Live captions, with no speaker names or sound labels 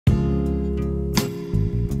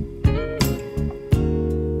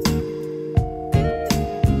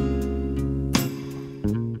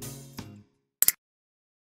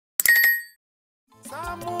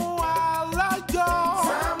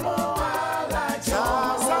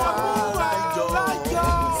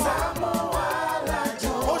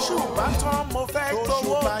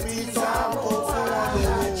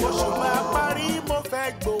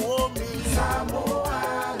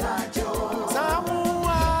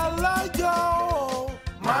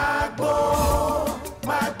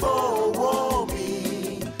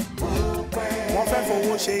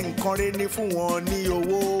ṣe nǹkan rẹ̀ ní fún wọn ní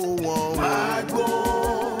owó wọn.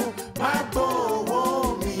 Má gbó owó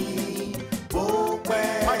mi bó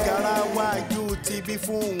pẹ́. Má yára wájú tibí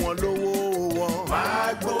fún wọn lówó wọn. Má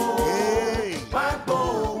gbó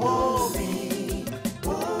owó mi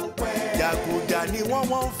bó pẹ́. Jàgùjà ni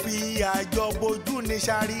wọ́n fi àjọ bojú ní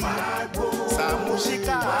sáré. Sammu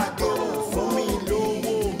ṣíkà àdéhùn fún mi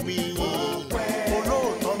lówó mi.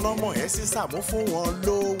 Olóòótọ́ lọ́mọ ẹ̀ sí Sammu fún wọn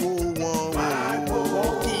lówó wọn.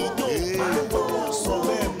 Wọ́n kì í jó sọ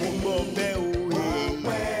bẹ́ẹ̀ mú gbọ́ bẹ́ẹ̀ o.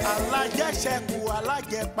 Alájẹṣẹ́kù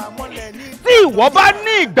alájẹpamọ́lẹ̀ ní. Tí ìwọ bá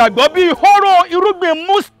ní ìgbàgbọ́ bíi hóró irúgbìn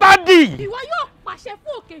mustadi. Ìwọ yóò pàṣẹ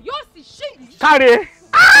fún òkè yóò sì ṣí ìlú. Káre.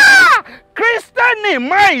 Kírísítẹ́nì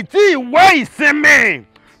máì tí ìwé ìsinmi.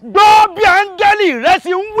 Gbọ́ bí áńgẹ́lì rẹ̀ sì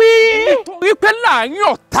ń wí. Nítorí pé láàárín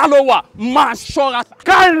ọ̀tá ló wà, máa ṣọ́ra.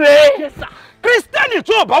 Káre. Kírísítẹ́nì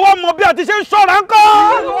tó bá wá mọ bí a ti ṣe ń ṣọ́ra ńkọ́.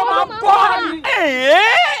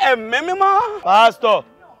 Ẹ̀mí mímọ́. Pásítọ̀.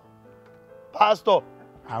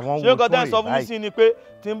 Ṣé nǹkan tẹ́ ń sọ fún mi sí ni pé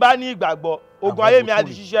tí n bá ní ìgbàgbọ́ ogun ayé mi á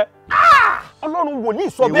di ṣiṣẹ́? Ọlọ́run wòlíì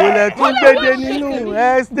sọ bẹ́ẹ̀. Ìwọlẹ̀ tún gbéde nínú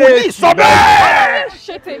ẹ́stéètì. Wòlíì sọ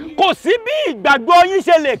bẹ́ẹ̀. Kò sí bí ìgbàgbọ́ yín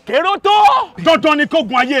ṣe lè kéré tó. Dandan ni kí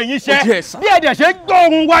ogun ayé yín ṣẹ. Bí ẹ̀dẹ̀ ṣe ń gbọ́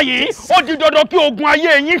ohun wa yìí, ó di dandan kí ogun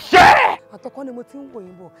ayé yín ṣẹ. Àtọkọ́ ni mo ti ń wò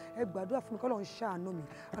yín bọ̀, ẹ gbàdúrà fún mi k'Ọlọ́run ṣàánú mi.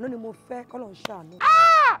 Àánú ni mo fẹ́ k'Ọlọ́run ṣàánú.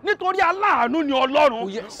 Nítorí aláàánú ni Ọlọ́run.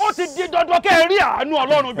 Ó ti di dandan kẹ́ ẹ rí àánú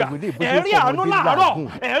Ọlọ́run gbà. Ẹ rí àánú láàárọ̀,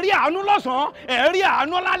 ẹ rí àánú lọ́sàn-án, ẹ rí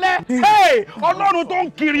àánú lálẹ́. Ọlọ́run tó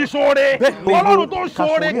ń kiri sóore. Ọlọ́run tó ń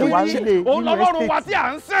sóore kiri. Ọlọ́run wa tí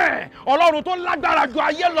à ń sìn. Ọlọ́run tó lágbára ju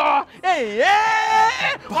ayé lọ.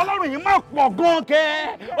 Ọlọ́run yìí máa pọ̀ gan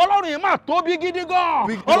kẹ́. Ọlọ́run yìí máa tóbi gidi gan.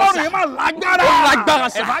 Ọlọ́run yìí máa lágbára.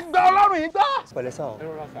 Ẹ bá gbọ́ Ọlọ́run yìí gbọ́. Pẹ̀lẹ́ sá o.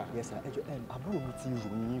 Yes sir. Àbúrò mi ti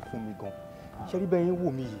ròyìn yín fún mi gan. Ṣé rí bẹ́ẹ̀ yín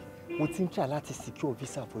wò mí yìí? Mo ti ń try láti secure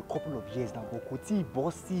visa for a couple of years now, but kò tí ì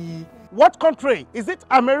bọ́ sí. What country? Is it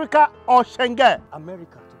America or Schengen?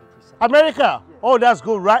 America to be precise. America? Oh, that's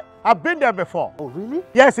good, right? I've been there before. Oh, really?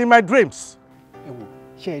 Yes, in my dreams. Ẹ wò,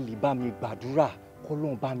 ṣé ẹ lè bá mi gbàdúrà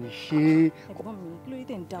k'Ọlọ́run bá mi ṣe? Ẹ̀gbọ́n mi, kí ló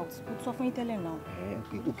dé ń doubt? Mo sọ fún yín tẹ́lẹ̀ náà.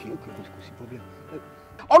 Okay, kò sí problem.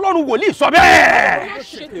 Ọlọ́run wòlíì sọ bẹ́ẹ̀.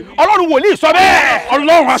 Ọlọ́run wòlíì sọ bẹ́ẹ̀.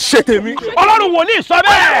 Ọlọ́run á ṣe tèmi. Ọlọ́run wòlíì sọ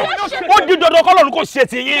bẹ́ẹ̀. Ó di dandan k'Ọlọ́run kó ṣe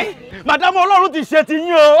tiyín. Màdámù Ọlọ́run ti ṣe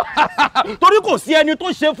tiyín o. Torí kò sí ẹni tó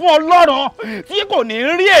ṣe fún Ọlọ́run tí kò ní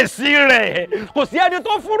rí èsì rẹ̀. Kò sí ẹni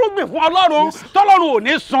tó fúrúgbìn fún Ọlọ́run tọ́lọ́run ò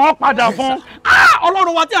ní san padà fún.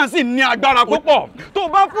 Ọlọ́run wa tí à ń sìn ní agbára púpọ̀. Tó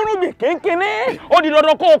bá fúrúgbìn kínkínní, ó di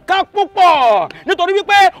dandan kó ká púpọ̀. Nítorí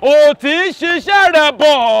wípé ó ti ń ṣiṣẹ́ rẹ̀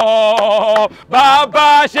bọ̀.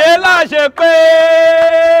 Bàbá ṣe láṣẹ pé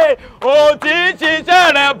ó ti ń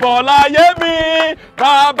ṣiṣẹ́ rẹ̀ bọ̀ láyé mi.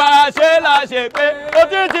 Bàbá ṣe láṣẹ pé ó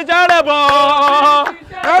ti ń ṣiṣẹ́ rẹ̀ bọ̀.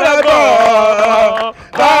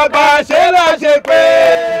 Bàbá ṣe láṣẹ pé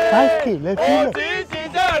ó ti ń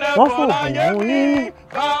ṣiṣẹ́ rẹ̀ bọ̀ láyé mi.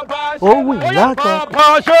 Owó ìyàtọ̀. Bàbá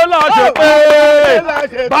ṣe láṣẹ pé.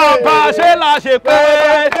 Bàbá ṣe láṣẹ pé.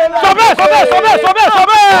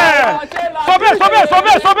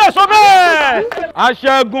 Sọ́bẹ̀.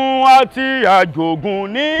 Aṣẹ́gun àti àjògùn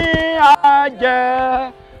ní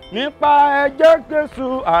àjẹ́ nípa ẹ̀jẹ̀ Jésù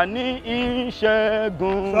àní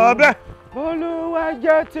ìṣẹ́gun. Sọ́bẹ̀. Olúwa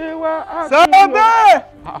jẹ́ tiwa. Sọ́bẹ̀.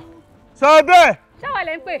 Sọ́bẹ̀. Ṣáwa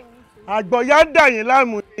lẹ ń pè? Àgbọ̀yá ń dà yín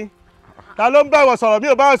láàmú ni. Ta ló ń bá wọ sọ̀rọ̀? Mi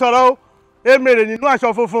ò bá wọ sọ̀rọ̀ o. Èmèrè nínú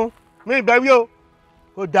aṣọ funfun. Mi ìbẹ́wí o.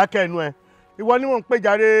 Kò dákẹ́ ẹnu ẹ. Ìwọ ni wọ́n ń pè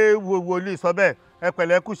jáde wòlíì Sọ́bẹ̀. Ẹ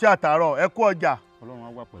pẹ̀lẹ́ kú sí àtàárọ̀, ẹ kú ọjà. Ọlọ́run á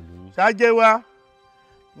wà pẹ̀lú yín. Ṣáájé wa.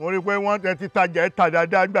 Mo rí i pé wọ́n ti tajà ẹ̀ tà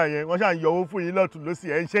dáadáa gbà yẹn. Wọ́n ṣàn yọ owó fún yín lọ́tùn lósì.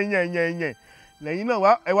 Ẹ ń ṣe yẹn. Lẹ́yìn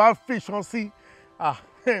náà ẹ wá fìṣàn sí.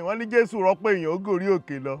 Wọ́n ní Jésù rọ́pò èèyàn ó gòrí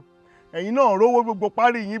òkè lọ. Ẹ̀yin náà rówó gbogbo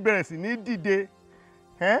parí yín bẹ̀rẹ̀ sí ní dìde.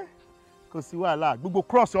 Kò sí wàhálà, gbogbo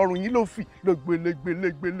cross ọrùn yín ló fì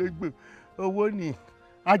lẹ́gbẹ̀lẹ́gbẹ̀. Owó ni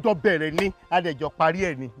àjọ bẹ̀rẹ̀ ní adẹ̀jọ parí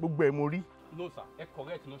ẹ̀ ní gbogbo ẹ̀ mo rí. No sir, ẹ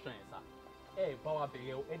correct notion yẹn sir. Ẹ bá wa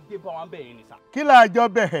bẹ̀rẹ̀ o, ẹ dé bá wa bẹ̀rẹ̀ ni sir. Kí láàjọ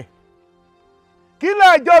bẹ̀rẹ̀? Kí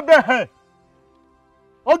láàjọ bẹ̀rẹ̀?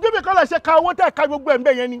 Ojú mi kọ́ lọ ṣe ka owó tẹ́ ka gbogbo ẹ̀ ń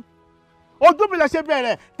bẹ̀ yẹn ni. Ojú mi lọ ṣe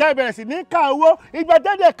bẹ̀rẹ̀ tẹ́ bẹ̀rẹ̀ sí ní ka owó ìgbà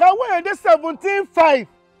tẹ́lẹ̀ ka owó yẹn dé 17.5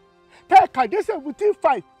 tẹ́ ka dé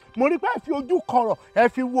 17.5 mo rí pé ẹ fi ojú kọ̀rọ̀ ẹ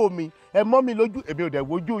fi wò mí ẹ mọ́ mi lójú èmi ò dẹ̀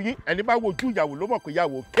wojú yín ẹni bá wojú ìyàwó ló mọ̀ pé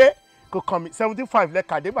ìyàwó ké kò kàn mí 75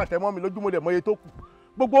 lẹ́ka dégbà tẹ́ mọ́ mi lójú mo dẹ̀ mọ iye tó kù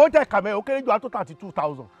gbogbo owó tẹ́ ka mẹ́ ó kéré jù á tó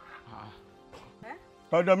 32,000.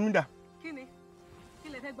 Tọ́jọ́ mi dà. Kí ni? Kí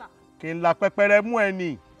lẹ fẹ́ gbà? Kí n la pẹpẹrẹ mú ẹ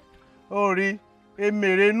nì ó rí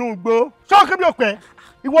èmèrè inú gbó ṣọ́ọ̀kì bí ó pẹ́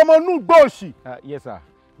ìwọ ọmọ inú gbó òsì. Yes sir,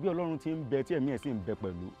 bí Ọlọ́run ti ń bẹ tí ẹ̀mí ẹ̀ sì ń bẹ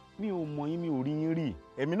pẹ̀lú mi ò mọ̀ yín, mi ò rí yín rí.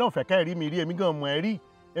 èmi náà fẹ́ kẹ́ ẹ rí mi rí, èmi gan mọ̀ ẹ rí.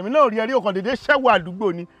 èmi náà rí ẹ rí, ọkàn dédé ṣẹ́wọ̀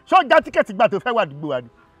àdúgbò ni. ṣé ó já tíkẹ́ẹ̀tì gbà tó fẹ́ wà àdúgbò wa ni?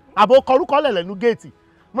 àbò kọrúkọ lẹ̀ lẹ́nu géètì.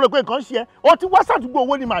 mo rò pé nǹkan ṣe ẹ́, ó ti wá sàdúgbò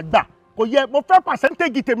owó ni màá gbà. kò yẹ, mo fẹ́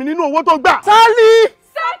pàṣẹ́ntéèjì tèmi nínú owó tó gbà. Sátánì.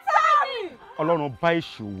 Ọlọ́run bá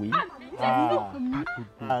èṣù wí.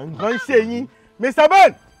 nǹkan ṣe yín. Mr.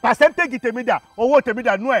 Ben, pàṣẹ́ntéèjì tèmi dà, owó tèmi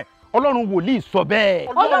dà nú ẹ̀. Ọlọ́run wòlíì sọ bẹ́ẹ̀.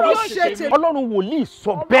 Ọlọ́run wòlíì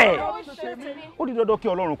sọ bẹ́ẹ̀. ó di dandan kí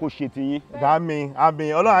Ọlọ́run kó ṣe tiyín. àmín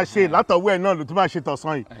àmín, Ọlọ́run á ṣe látọwọ́ ẹ̀ náà ló tún máa ṣe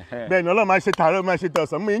tọ̀sán yìí. bẹ́ẹ̀ ni Ọlọ́run máa ṣe tààrọ̀ máa ṣe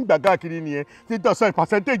tọ̀sán. mi ń gbà káàkiri nìyẹn tí tọ̀sán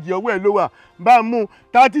pàṣẹ́ntéèjì ọwọ́ ẹ̀ ló wà. bá a mú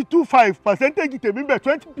 32.5 pàṣẹ́ntéèjì tèmi bẹ̀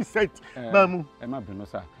 20%. bá a mú. ẹ má bínú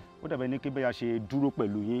sá, ó dàbẹ̀ ní kí bẹ́ẹ̀ a ṣe dúró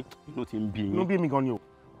pẹ̀lú yín, inú ti ń bí yín. inú bí mi gan ni o,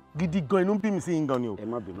 gidi gan inú bí mi sí yín gan ni o. ẹ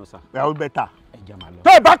má bínú sá. ẹ ó bẹ́tà. ẹ jẹ́ máa lọ.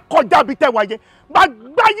 tó ẹ bá kọjá bí tẹ wáyé bá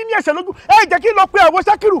gbá yín ní ẹsẹ̀ lójú. ẹ jẹ́ kí n lọ pe àwọn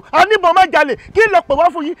Ṣákìrù aníbọn má jalè, kí n lọ pè wá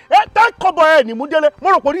fún yín. ẹ tẹ́ kọ́bọ̀ ẹ ní múdélé, mo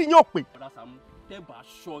rò pé orí yín ò pè. Bọ̀dá Sammu, tẹ́ bá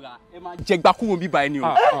ṣọ́ra ẹ máa jẹ gbàkúrò bíbá ẹni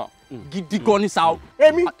o. Gidi gan ni sa o.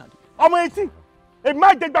 èmi ọmọ etí èmi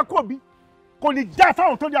máa jẹ gbà kó bí kò ní já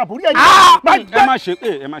fáwọn tó ní àbúrí ẹ̀yìn. ẹ má ṣe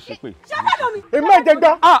pé, ẹ má ṣe pé. èmi máa jẹ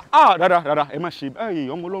gbà. rárá ẹ má ṣe báyìí,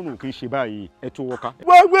 ọmọ Ọlọ́run kì í ṣe báyìí, ẹ tó wọ́ká.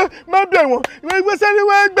 wọ́n má bẹ̀ wọ́n wọ́n sẹ́ni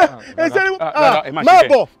wọ́n gbẹ̀ má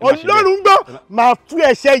bọ̀ Ọlọ́run gbọ́ máa tú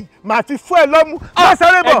ẹ̀ṣẹ̀ yìí máa fi fún ẹ lọ́mú má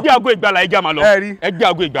sáré bọ̀. ẹ gbé aago ìgbàlà ẹ já máa lọ. ẹ gbé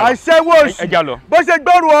aago ìgbàlà. àṣẹwó òsì ẹ já lọ. bó ṣe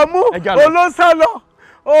gbọ́rù ọmú olóńsá lọ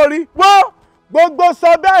orí wọ́n gbogbo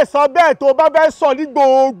sọ bẹ́ẹ̀ tó bá fẹ́ sọ ní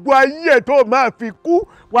gbogbo ayé ẹ̀ tó máa fi kú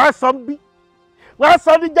wàá sọ bí wàá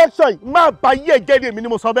sọ ní junction yìí máa bá yé ẹ̀jẹ̀ ní èmi ni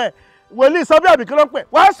mo sọ bẹ́ẹ̀ wòlíì sọ bí àbíkí ló ń pẹ́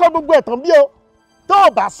wàá sọ gbogbo ẹ̀tàn bí o tó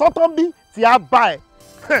o bá sọ tán bí tí a bá ẹ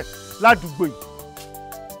ládùúgbò yìí.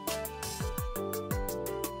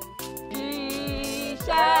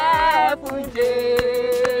 Iṣẹ́ fún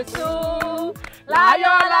Jésù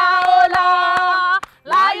láyọ̀ láòlá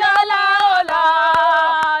láyọ̀ láòlá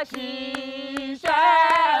ṣiṣẹ́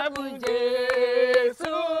fún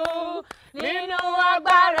Jésù nínú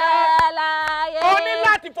agbára láyé. O ní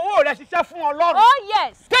láti fowó rẹ ṣiṣẹ́ fún Ọlọ́run. Oh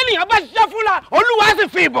yes. Tẹ́nìyàn bá ṣiṣẹ́ fún la, Olúwa sì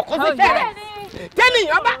fi ìbùkún ṣiṣẹ́ rẹ̀.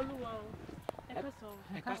 Tẹ́nìyàn bá.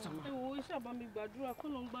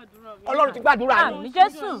 Ọlọ́run ti gbàdúrà yín. Àmín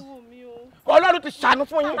Jésù. Ọlọ́run ti ṣàánú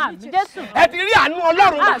fún yín. Àmín Jésù. Ẹ ti rí àánú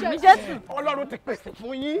Ọlọ́run. Àmín Jésù. Ọlọ́run ti pèsè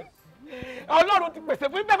fún yín. Ọlọ́run ti pèsè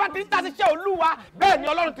fún yín bẹ́ẹ̀ bá ti ń tàṣiṣẹ́ Olúwa bẹ́ẹ̀ ni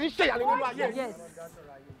Ọlọ́run ti ń ṣèyàlẹ́ nínú ayé yín.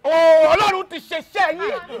 Ọlọ́run ti ṣiṣẹ́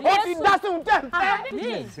yín, ó ti dá sí ohun tẹ́ ń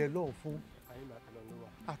fẹ́. ṣe lọ́ọ̀ fún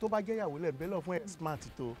àtó bá jẹ́ ìyàwó lẹ̀ bẹ́ẹ̀ lọ fún smart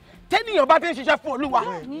tó. Tẹ́nìyàn bá ti ń ṣiṣẹ́ fún Olúwa,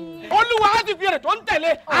 Olúwa á ti fi èrè tó ń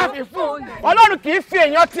tẹ̀lé àfi fún. Ọlọ́run kì í fi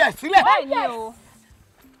èèyàn tiẹ̀ sílẹ̀. Bẹ́ẹ̀ni o.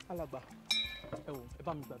 Alàgbà, ẹ wò, ẹ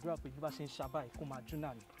bá mi gbàdúrà pé bí bá ṣe ń ṣá báyìí kó máa dún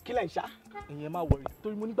náà ni. Kí lẹ̀ ń ṣá? Ìyẹn máa wọrí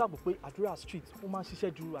torí mo nígbàgbọ́ pé àdúrà street ó máa ń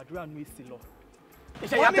ṣiṣẹ́ ju àdúrà nu èsì lọ.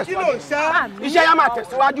 Iṣẹ́ yá tẹ̀síwájú. Iṣẹ́ yá máa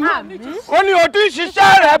tẹ̀síwájú. Ó ní o ti ń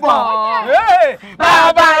ṣiṣẹ́ rẹ̀ bọ̀.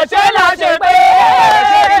 Bàbá ṣe la ṣe pé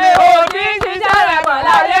o ti ń ṣiṣẹ́ rẹ̀ bọ̀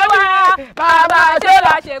láyé wá. Bàbá ṣe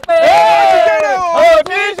la ṣe pé o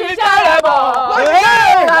ti ń ṣiṣẹ́ rẹ̀ bọ̀.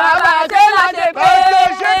 Bàbá ṣe la ṣe pé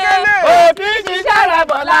o ti ń ṣiṣẹ́ rẹ̀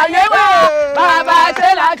bọ̀ láyé wá. Bàbá ṣe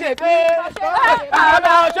la ṣe pé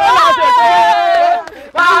bàbá ṣe la ṣe pé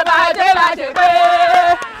bàbá ṣe la ṣe pé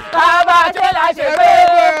bàbá ṣe la ṣe pé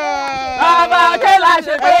bàbá ṣe la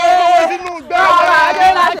ṣe pé bàbá ṣe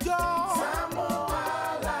la ṣe pé.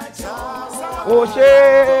 O ṣé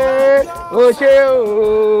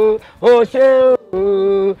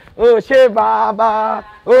o ṣé bàbá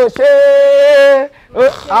o ṣé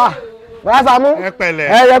bàbá Sammu ẹ pẹ̀lẹ́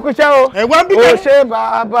ẹ yẹ kúṣẹ́ o ẹ wá bí o ṣé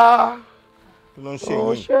bàbá ló ń ṣe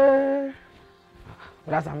o yín. ṣé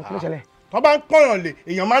bàbá Sammu kí ló ṣẹlẹ̀. tó bá ń pọ̀yàn lè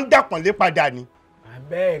èèyàn máa ń dàpọ̀n lé padà ni.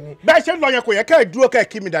 bẹ́ẹ̀ ni. bẹ́ẹ̀ ṣe ń lọ yẹn kò yẹ kẹ́ ẹ̀ dúró kẹ́ ẹ̀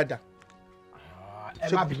kí mi dáadáa. ẹ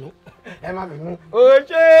má bínú ẹ má bínú. o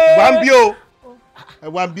ṣé. wá ń bí o ẹ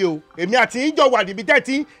wá ń bí o èmi àti yín jọ wà níbi tẹ́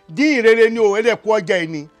ti dín ìrere ni o ẹlẹ́kú ọjà ẹ̀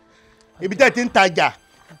ni ibi tẹ́ ti ń tajà.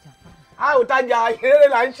 a ò tajà ìrere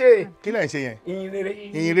là ń ṣe. kí lẹ̀ ń ṣe yẹn. ìrere.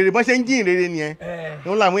 ìrere bọ́n ṣe ń dín ìrere nìyẹn.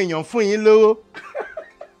 òun làwọn èèyàn fún yín lówó.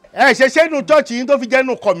 ẹ ṣe ṣé inú chọ́ọ̀chì yín tó fi jẹ́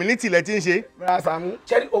inú community lẹ ti ń ṣe. bàbá Sammu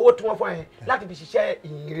ṣẹ́ni owó tí wọ́n fún ẹ láti fi ṣiṣẹ́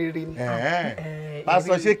ìrere ni.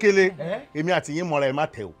 pásọ ṣékélé èmi àti yín mọ̀ra ẹ má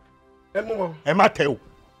tẹ̀ o. ẹ mú wọn. ẹ má tẹ̀ o.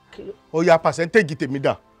 ó yá pàṣẹ́ntéèjì tèmi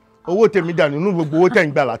dà owó tèmi dà nínú gbogbo owó tẹ̀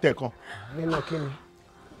ń gbà látẹ̀ kan. nínú kí ni.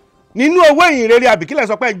 nínú owó ìyìnrere àbí kílẹ̀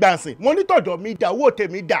sọ pé ẹ gbà ń sìn mo ní tọ̀dọ̀ mi dà owó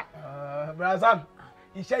tèmi dà. bàbá Sammu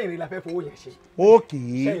iṣẹ́ ìrìn la fẹ́ fowó yẹn ṣe. ókè.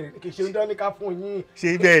 iṣẹ́ ìrìn kì í ṣe ń dán ní ká fún yín.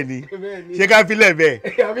 ṣé bẹ́ẹ̀ ni ṣé ká filẹ̀ bẹ́ẹ̀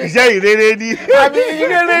iṣẹ́ ìrere ni. àbí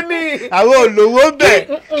ìrere ni. àwọn olówó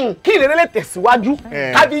bẹ́ẹ̀. kí ìrere lè tẹ̀síwájú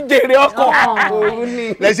kábí jèrè ọkọ̀.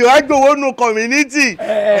 lẹ̀sìn wá gbowó nù community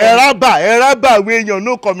ẹ̀rábà àwọn èèyàn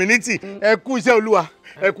nù community ẹ kú iṣẹ́ olúwa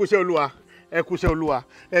ẹ kú iṣẹ́ olúwa ẹ kú iṣẹ́ olúwa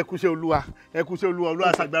ẹ kú iṣẹ́ olúwa ẹ kú iṣẹ́ olúwa olúwa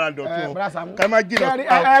ṣàgbára dọ̀tún o ká má jìnnà.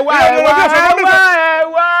 ẹ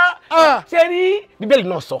wá ṣe rí bíbélì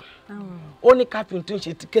náà sọ ó ní ká fi ohun tí ń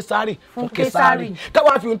ṣe ti késárì fún késárì ká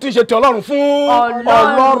wá fi ohun tí ń ṣe ti ọlọ́run fún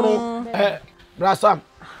ọlọ́run. brasam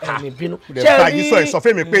ẹni bínú. ṣe rí sọ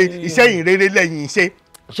fún mi pé iṣẹ́ yìí rere lẹ́yìn iṣẹ́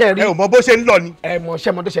ẹ ò mọ bó ṣe ń lọ ni. ẹ mọ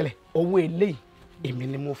ṣẹ́ mọ tó ṣẹlẹ̀ owó eléyìí èmi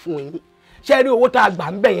ni mo fún yín ṣe rí owó tá a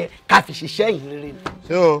gbà ń bẹ̀ yẹn ká fi ṣiṣẹ́ yìí rere ni.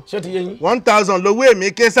 ṣé o ti yé yín. 1000 lówó èmi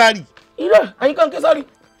késárì. irọ́ ẹ̀yin kan késárì.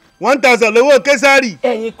 1000 lówó késárì.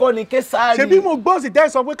 ẹ̀yin kọ́ ni késárì. ṣebí mo gbọ́ sí tẹ́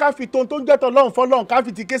sọ pé ká fi tó ń jẹ́ tọ́lọ́run fọ́lọ́run ká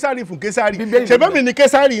fi ti késárì fún késárì ṣebí mi ni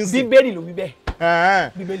késárì ń sìn. bíbélì ló wí bẹ́ẹ̀.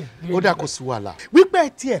 ó dà kó sí wàhálà. wípé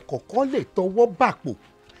tí ẹ kọ̀ọ̀kan lè tọwọ́ bàpò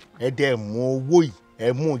ẹ dẹ̀ mú owó yìí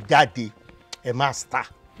ẹ mú jáde ẹ má star.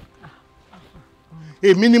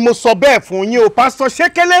 èmi ni mo sọ bẹ́ẹ̀ fún yín o Pastor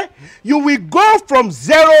Sekele you will go from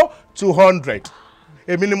 0 to 100.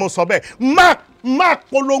 èmi ni mo sọ bẹ́ẹ̀ má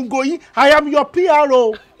polongo yín I am your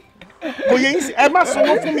PRO. kò yẹ yín sí ẹ má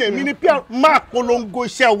sanwó fún mi èmi ni PRO má polongo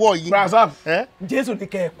iṣẹ́ ọwọ́ yìí. brasam Jésù ní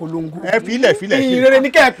kẹ́ ẹ polongo. ẹ filẹ̀. ìrere ní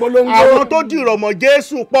kẹ́ ẹ polongo. àwọn tó dìrọ̀ mọ́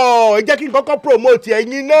Jésù pọ̀ ẹ jẹ́ kí n kọ́kọ́ promote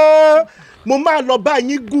ẹ̀yin náà mo máa lọ bá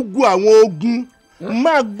yín gúgú àwọn ogun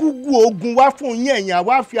máa gúgú ogun wá fún yín ẹ̀yin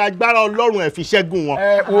àwa fi agbára Ọlọ́run ẹ̀ fi ṣẹ́gun wọn.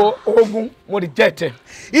 ogun mo di jẹ́ tẹ̀.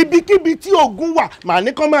 ibikíbi tí ogun wà màá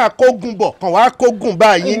ní kán máa kógun bọ̀ kàn wá kógun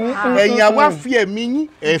báyìí ẹ̀yin àwa fi ẹ̀mí yín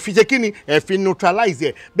ẹ̀ fi ṣe kíni ẹ̀ fi neutralize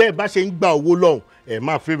ẹ̀ bẹ́ẹ̀ bá ṣe ń gba owó lọ́hùn ẹ̀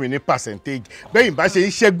máa fẹ́ mi ní percentage bẹ́ẹ̀ bá ṣe ń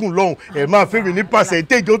ṣẹ́gun lọ́hùn ẹ̀ máa fẹ́ mi ní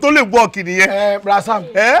percentage o tó lè work nìyẹn. brasam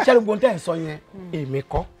ṣẹ́ni gbọ́n tẹ̀ ń sọ yẹn èmi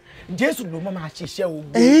kọ́ Jésù ló máa ṣiṣẹ́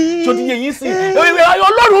ogun ṣòdì yẹn sí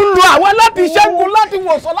Ọlọ́run lo àwọn láti ṣẹ́gun láti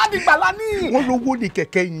wòsàn láti gbàlà ní. wọ́n lówó ní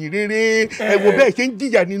kẹ̀kẹ́ yìí rere ẹ wo bẹ́ẹ̀ ṣe ń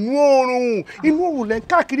jìyà nínú oòrùn inú oòrùn lẹ́ ń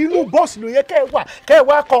káàkiri inú bọ́ọ̀sì ló yẹ kẹ́ ẹ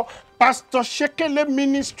wá kọ Pastor Sekele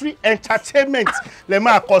Ministry Entertainment lẹ́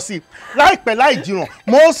máa kọ sí láìpẹ́ láì jìnnà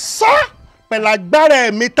mo sọ pẹ̀lú agbára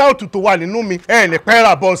ẹ̀mí tá òtútù wà nínú mi ẹ̀ lè pẹ́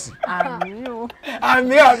ra bọ́ọ̀sì.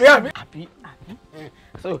 àmín.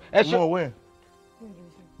 ẹ ṣe owó ẹ̀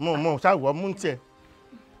mo ṣàwọ̀ mú tiẹ̀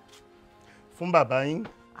fún bàbá yín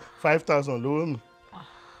 5000 lówó mi.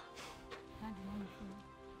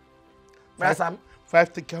 brasam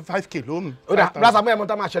 5k lówó mi. ó dà brasam ẹ̀ mọ́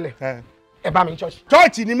tá máa ṣẹlẹ̀ ẹ bá mi ní church.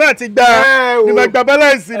 church ni máa ti gba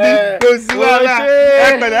balance ni kò sí wàhálà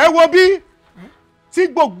ẹ pẹ̀lẹ́ ẹ wo bí tí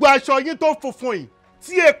gbogbo aṣọ yín tó funfun yìí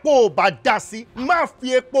tí epo ò bá dà sí máa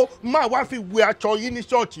fi epo máa wá fi wẹ aṣọ yín ní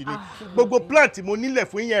ṣọ́ọ̀ṣì ni gbogbo plant mo nílẹ̀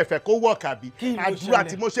fún yín ẹ̀fẹ̀ kó wọ̀ kàbí àdúrà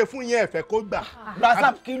tí mo ṣe fún yín ẹ̀fẹ̀ kó gbà.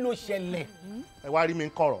 brasam kí ló ṣẹlẹ̀. ẹ wá rí mi ń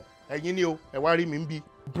kọ̀rọ̀ ẹ̀yin ni o ẹ wá rí mi ń bí.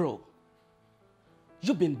 Bro,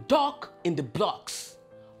 you've been dug in the blocks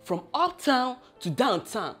from uptown to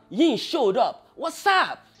downtown. You ain't showed up. What's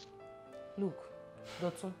up? Look,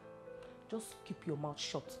 Dotun, just keep your mouth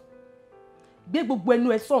shut. Gbé gbogbo ẹnu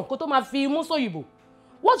ẹ sàn kó tó máa fi imú sóyìnbó.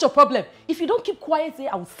 What's your problem? If you don't keep quiet here,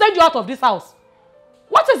 I will send you out of this house.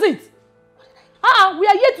 What is it? We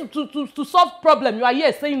are here to solve problem. You are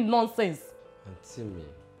here saying nonsense. Àǹtí mi,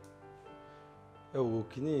 ẹ wo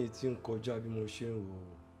kíní yìí tí ń kọjá bí mo ṣe ń wò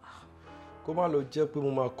ó. Kó má lọ jẹ́ pé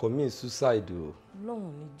mo máa commit suicide o.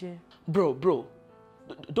 Ọlọ́run ní jẹ́. Bro,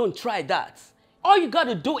 don't try that. All you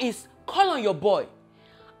gotta do is call on your boy.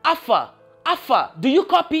 Alpha, do you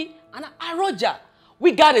copy? And Roger,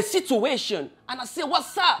 we got a situation. And I say,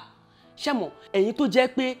 what's up? Ṣẹ́mọ̀, ẹ̀yin tó jẹ́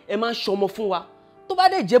pé ẹ máa ń ṣọmọ fún wa. Tó bá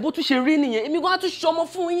dẹ̀ jẹ́ bó tún ṣe rí nìyẹn, èmi gan á tún ṣọmọ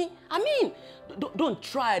fún yín. I mean, don't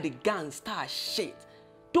try the gangster shit.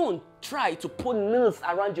 Don't try to put noose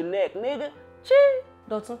around your neck, nigga. Chee,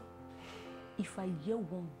 Dotun, if I hear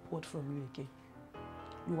one word from you again,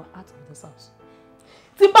 you are out of this house.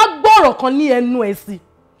 Tí n bá gbọ́rọ̀ kan ní ẹnu ẹ̀ sí,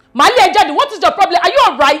 màá lé ẹ jáde. What is your problem? Are you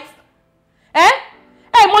alright?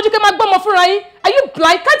 Mojú kẹ́ máa gbọ́mọ fúnra yín. Are you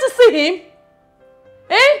blind? Can't you see him?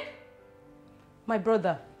 My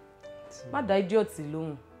brother, má dá idiot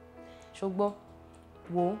lóhùn. Ṣùgbọ́n,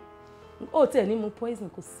 wo, ó tiẹ̀ ní mu poison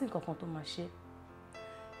kò sí nǹkan kan tó máa ṣe.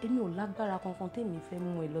 Èmi ò lágbára kankan tèmi fẹ́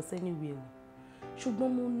mú ẹ lọ anywhere o. Ṣùgbọ́n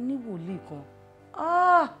mo ní wòlíì kan.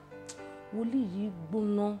 Wòlíì yìí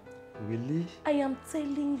gbóná. Really? I am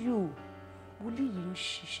telling you. Wòlíì yìí ń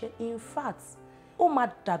ṣiṣẹ́. In fact, ó máa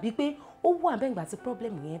dàbí pé ó wà bẹ́ẹ̀ ìgbà tí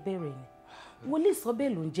problem yẹn bẹ̀rẹ̀ ni. wòlíì SOBE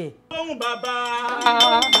ló ń jẹ́. lóhùn bàbá.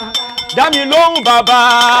 dá mi lóhùn bàbá.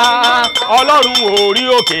 ọlọ́run orí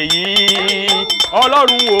òkè yìí.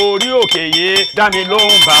 ọlọ́run orí òkè yìí. dá mi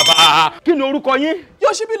lóhùn bàbá. kí ni orúkọ yín?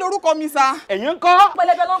 Yoshibi lorúkọ mi sá. ẹ̀yin ńkọ́?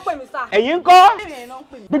 Pẹlẹbẹ ló ń pè mí sá. ẹ̀yin ńkọ́?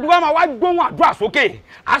 gbogbo wa máa wá gbóhùn àdúrà sókè.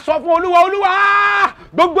 a sọ fún olúwa olúwa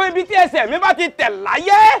gbogbo ibi tí ẹsẹ̀ mi bá ti tẹ̀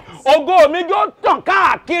láyé ògo mi yóò tàn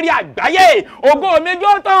káàkiri àgbáyé ògo mi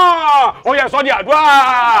yóò tàn. ó yẹ sọ di àdúrà.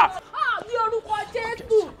 Ní orúkọ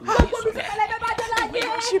Jésù gbogbo mi ti pẹlẹbẹ bá dé láyé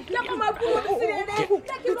lẹ́kọ̀ọ́ máa gbó omi sí rere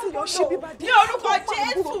ní orúkọ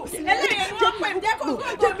Jésù eléyìí ni wọ́n pè mí dẹ́kun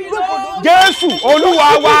gbogbo mi lọ. Jésù olúwa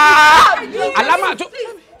wa. alámàtó.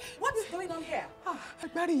 What is going on here?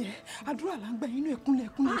 Agbárí yẹn, àdúrà là ń gbà inú ẹ̀kúnlẹ̀.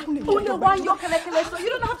 Ó yẹ wá yọ kẹlẹkẹlẹ so you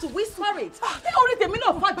don't have to whisper it. Ní orí tèmi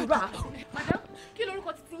náà fàdúrà. Madam, kí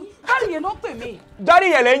lorúkọ titi yín? Dáríyẹ ló ń pè mí.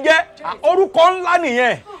 Dáríyẹ lẹ ń jẹ́ orúkọ ńlá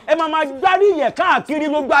nìyẹn ẹ máa dáríyẹ káàkiri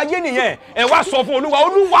gbogbo ayé nìyẹn ẹ wá sọ fún olúwa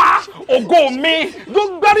olúwa ògo mi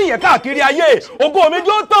yóò dáríyẹ káàkiri ayé ògo mi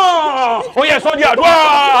yóò tàn. ó yẹ sọ di àdúrà.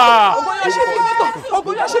 Ògo Yoshibi kò tàn,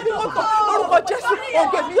 ògo Yoshibi kò tàn, lórúkọ Jésù,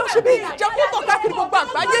 ògo mi Yoshibi jẹ́ kó tàn káàkiri gbogbo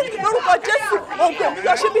àgbáyé, lórúkọ Jésù, ògo mi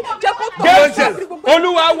Yoshibi jẹ́ kó tàn káàkiri gbogbo àgbáyé.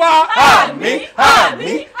 olúwa wa. àmín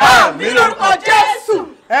àmín àmín lórúkọ Jésù.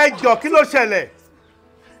 ẹ jọ kí ló ṣẹlẹ̀?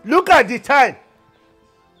 Look at the time.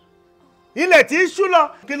 ilẹ̀ tí ń ṣú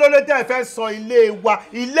lọ kí ló lè tẹ́ ẹ fẹ́ sọ ilé wa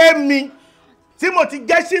ilé mi tí mo ti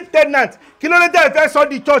jẹ́ chief tenant kí ló lè tẹ́ ẹ fẹ́ sọ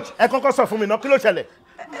di church ẹ kọ́kọ́ sọ fún mi náà kí ló ṣẹlẹ̀.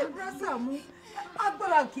 Sàámú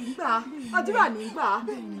agbára kì í gbà àdúrà ní gbà.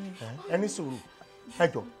 ẹ ní sùúrù ẹ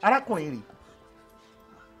jọ arákùnrin rè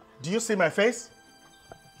do you see my face?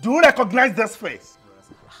 Do you recognize this face?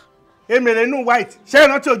 èmèrè inú white ṣé ẹ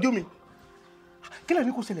rántí ojú mi? kí lè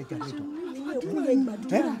ní kó ṣẹlẹ̀ jáde jọ?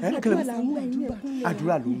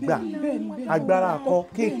 àdúrà ló ń gbà agbára akọ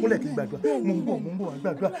kí ìkúnlẹ̀ kí gbàdúrà mo ń bọ̀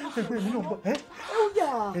àgbàdúrà ẹgbẹ́ èmi náà ń bọ̀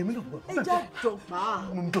èmi náà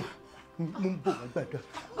ń bọ̀ mo ń bọ̀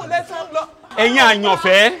àgbàdúrà. ẹ̀yin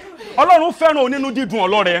àyànfẹ́ ọlọ́run fẹ́ràn onínú dídùn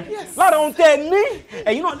ọlọ́rẹ lára ohun tẹ́ ẹ ní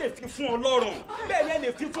ẹ̀yin náà lè fi fún ọlọ́run bẹ́ẹ̀ ni ẹ lè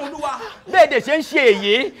fi fún olúwa bẹ́ẹ̀ dẹ̀ ṣe ń ṣe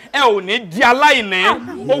èyí ẹ ò ní di aláìní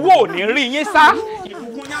owó ò ní rí yín sá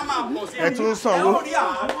ìbùkún yá máa pọ̀ sí ẹ tún sanwó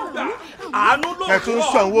àánú ló ẹ tún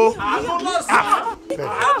sanwó àánú lọ́sàn-án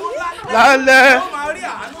lálẹ́.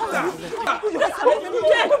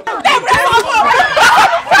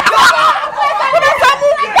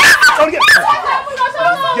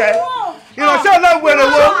 ìránṣẹ́ ọlọ́run wẹ̀rẹ̀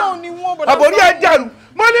wo àbórí ẹ̀ dàrú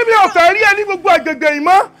mo ní mi ò fẹ́ rí ẹ ní gbogbo àgbègbè yìí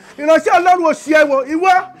mọ́ ìránṣẹ́ ọlọ́run ò sí ẹ̀wọ̀n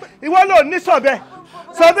ìwọ ló ní SOBE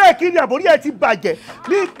kí ni àbórí ẹ̀ ti bàjẹ́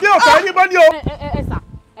ní ò fẹ́ rí bọ́ ní o.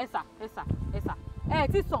 ẹ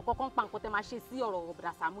ti sàn kankan pa nǹkan tẹ máa ṣe sí ọ̀rọ̀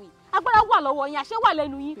ọ̀bùdà Sàámú yìí agbára wà lọ́wọ́ yín àṣẹ wà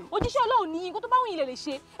lẹ́nu yín òjíṣẹ́ Ọlọ́run ní yín kó tó bá wùn yín lè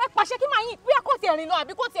ṣe ẹ pàṣẹ kí máa yín bí kò tiẹ̀ rìn lọ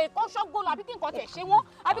àbí kò tiẹ̀ kọ́ ṣọ́gbó lọ àbí kí nǹkan tiẹ̀ ṣe wọ́n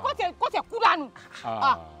àbí kò tiẹ̀ kú dànù.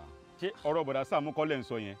 ṣé ọ̀rọ̀ ọ̀bùdà Sàámú kọ́ lẹ́ ń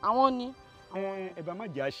sọ yẹn. àwọn ni. ẹ bá má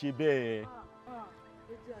jẹ́ àṣe bẹ́ẹ̀.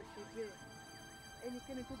 ẹ jẹ́ àṣe bẹ́ẹ̀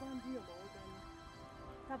ẹnikẹ́ni tó bá ń dín ọ̀rọ̀ dání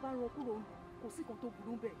tá a bá rọ kúrò kò sí kan tó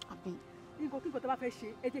burú bẹ́ẹ̀ nǹkan kí nǹkan tó bá fẹ́ ṣe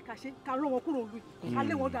ẹ jẹ́ ká ṣe ká rán wọn kúrò lù yìí ká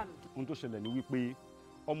lé wọn dànù. ohun tó ṣẹlẹ̀ ni wípé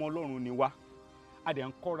ọmọ ọlọ́run ni wá a dẹ̀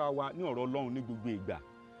ń kọ́ra wa ní ọ̀rọ̀ ọlọ́run ní gbogbo ìgbà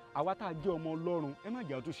àwa tá a jẹ́ ọmọ ọlọ́run ẹ má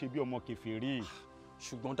jẹ́ àwọn tó ṣe bí ọmọ kèfèrí.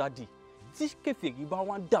 ṣùgbọ́n dádì tí kèfèrí bá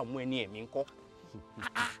wá ń dààmú ẹni ẹ̀mí ńkọ́.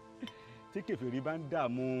 tí kèfèrí bá ń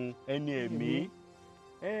dààmú ẹni ẹ̀mí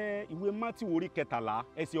ìwé Mátíù orí 13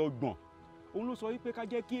 ẹsẹ̀ 30 òun ló sọ wípé ká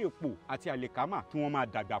jẹ́ kí èpò àti àlìkámà kí wọ́n máa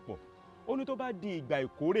dàgbà pọ̀ ó ní tó bá di ìgbà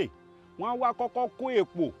ìkórè wọ́n á wá kọ́kọ́ kó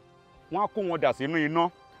èpò wọ́n á kó wọn dà sínú iná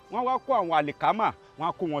wọ́n wá kó àwọn àlìkámà wọ́n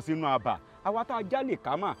á kó wọn sínú abà àwa tá a já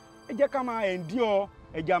àlìkámà ẹ jẹ́ ká máa endure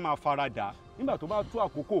ẹ jẹ́ á máa faradà nígbà tó bá tó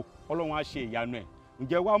àkókò ọlọ́run á ṣe ìyanu ẹ̀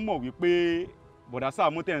ǹjẹ́ wàá mọ̀ wípé bọ̀dá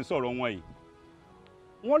Sàámú tẹ̀ ń sọ̀rọ̀ wọn yìí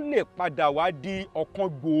wọ́n lè padà wá di ọ̀kan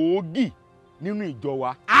gbòógì nínú ìjọ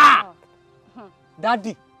wa.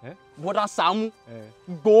 dádì bọ̀dá Sàámú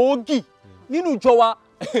gbòógì nínú ìjọ wa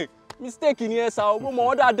mistake ni ẹ sá o mo mọ̀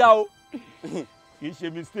wọ́n dáadáa o. kì í ṣe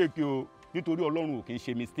mistake o nítorí ọlọ́run ò kì í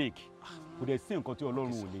ṣe mistake kò dẹ̀ sí nǹkan tí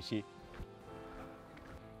ọlọ́run ò lè ṣe.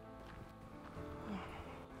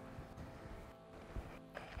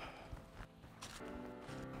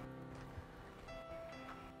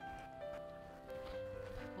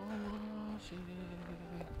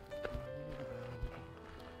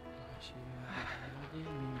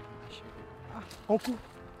 ọkú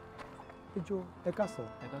ẹjọ ẹ káàsán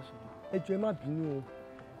ẹjọ ẹ má bínú o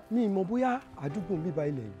mi mọ̀ bóyá àdúgbò mi bá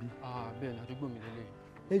ilẹ̀ gbé. bẹ́ẹ̀ ni àdúgbò mi lélẹ̀.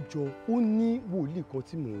 ẹjọ ó ní wòlíì kan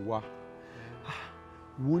tí mò ń wá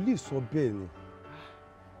wòlíì SOBE ni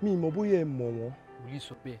mi mọ̀ bóyá ẹ mọ̀ wọ́n. wòlíì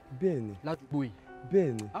SOBE bẹ́ẹ̀ ni ládùúgbò yìí.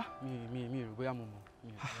 bẹ́ẹ̀ ni. mi rò bóyá mo mọ̀.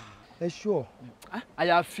 ẹ ṣọ́.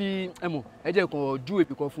 àyàfi ẹ mọ̀ ẹ jẹ́ kan ju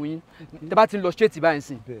èpè kan fún yín tẹ bá ti ń lọ straight báyìí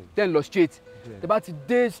sìn tẹ́ ń lọ straight tẹ bá ti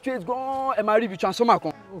dé straight gan ẹ máa rí ibi transformer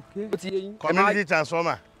kan ó ti yé yín. community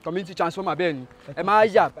transformer. community transformer bẹ́ẹ̀ ni ẹ máa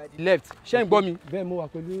yà by the left ṣé ń gbọ́ mi. bẹ́ẹ̀ mo wà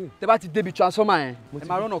pẹ̀lú yín. tẹ bá ti débi transformer yẹn ẹ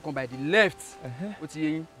máa rọ́nà kan by the left ó ti yé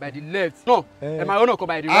yín by the left no ẹ máa rọ́nà kan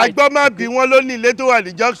by the right. àgbọ̀ má bí wọ́n ló ní ilé tó wà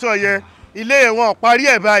ní junction yẹn ilé yẹn wọn parí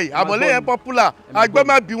ẹ̀ báyìí àmọ́lé yẹn popular àgbọ̀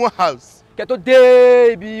má bí wọ́n house. kẹ́ tó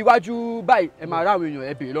dé ibi iwájú báyìí ẹ máa rá àwọn èèyàn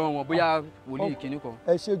ẹ béèrè lọ́wọ́ wọn bóyá wòlíì kìíní kan.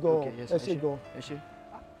 ẹ ṣé gan ẹ ṣé gan. ẹ ṣé.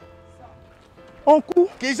 ọ̀nkú.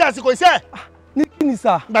 kì í ṣe àsìkò iṣẹ́. ní kí ni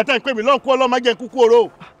sà. gbàtà ìpè mí lọ́nkú ọlọ́mọ jẹ́ kúkú oró.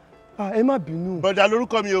 ẹ má bínú. bọ̀dà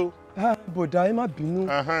lórúkọ mi o. bọ̀dà ẹ má bínú.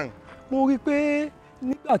 mo rí i pé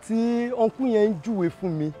nígbà tí ọ̀nkú yẹn ń júwe fún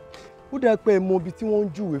mi ó dẹ́ pé mo ibi tí wọ́n ń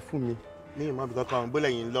júwe fún mi. ní ìmọ̀ bí kankan gbọ́dọ̀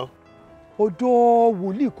yìí ń lọ. ọ̀dọ̀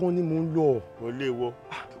wòlíì kan ni mò ń lọ. wòlíì wo.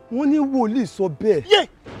 wọ́n ní wòlíì sọ bẹ́ẹ̀. yé.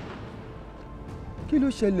 kí ló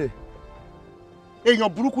ṣẹlẹ̀. èèyàn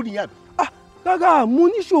burúkú nìyẹn àbí. rárá mo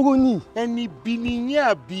níṣòro ni. ẹni bí nìyẹn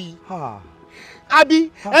àbí. àbí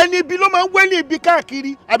ẹni bí ló máa ń wé ní ibi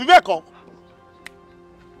káàkiri àbí bẹ́ẹ̀ kọ́.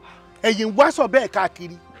 ẹ̀yin wá sọ bẹ́ẹ̀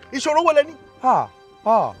káàkiri ìṣòro wo lẹ ní.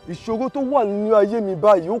 ìṣòro tó wà nínú ayé mi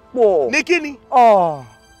báyìí ó pọ̀. ní kí ni.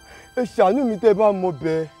 ẹ ṣàánú mi tẹ́ bá mọ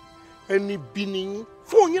bẹ́ẹ̀. ẹni bí nìyẹn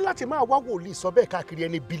fún yín láti máa wá wòlíì sọ bẹ́ẹ̀ káàkiri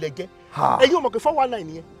ẹni bí lẹ́gẹ́. ẹ̀yin ò mọ̀ pé 419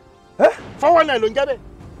 nìyẹn. 419 ló ń jẹ́ bẹ́ẹ̀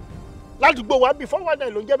ládùúgbò wa bí 419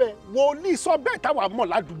 ló ń jẹ́ bẹ́ẹ̀ wòlíì sọ bẹ́ẹ̀ táwa mọ̀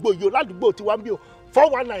ládùúgbò yìí o ládùúgbò tiwa ń bí o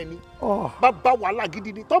 419 ni bàbá wàhálà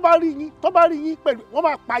gidi ni tó bá rí yín pẹ̀lú wọ́n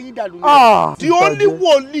máa pa yín dànù yẹn. tí ó ní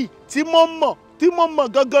wòlíì tí mo mọ̀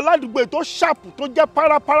gangan ládùúgbò tó ṣàpù tó jẹ́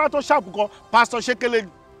parapara tó ṣàpù kan pásítọ̀ Ṣékélé ni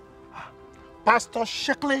pásítọ̀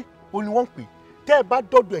Ṣékélé ó ní wọ́n pè tẹ́ ẹ bá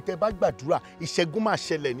dọ́dọ̀ ẹ̀ tẹ́ ẹ bá gbàdúrà ìṣẹ́gun máa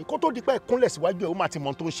ṣẹlẹ̀ ní kó tó di pé ẹ kúnlẹ̀ síwájú ẹ̀ ó máa ti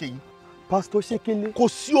mọ tó ń ṣe yín. pásítọ̀ Ṣékélé. kò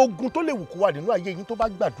sí ogun tó lè wù kó wà nínú ayé yín tó bá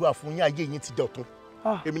gbàdúrà fún yín ayé yín ti dọ̀tun.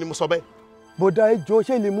 èmi ni mo sọ bẹ́ẹ̀. bọ̀dà ẹjọ́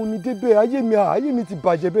ṣe lè mú mi débẹ̀ ayé mi ti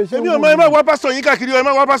bàjẹ́ bẹ́ẹ̀ ṣe. èmi ò mọ ẹ má wá pásítọ̀ yín káàkiri o ẹ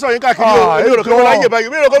má wá pásítọ̀ yín káàkiri o mi ò rò pé mo ráyè báyìí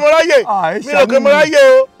mi ò rò pé mo ráyè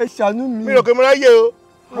o ẹ ṣàánú mi. mi ò rò pé mo ráyè o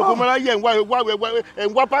mi ò rò pé mo ráyè ẹ̀ ń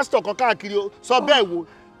wá pásítọ̀ kan káàkiri o sọ bẹ́ẹ̀ wo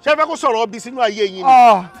ṣé fẹ́ kó sọ̀rọ̀ ọbí sínú ayé yín ni.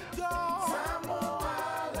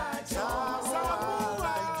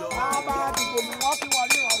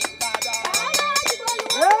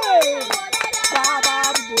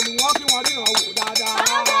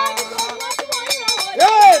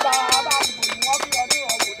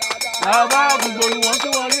 bàbá àdúgbò ni wọ́n tí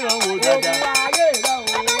wọ́n ríran wò dáadáa.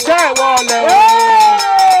 ṣé ìwọ lẹ o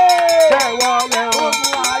ṣé ìwọ lẹ o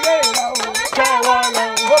ṣé ìwọ lẹ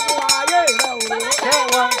o ṣé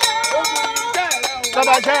ìwọ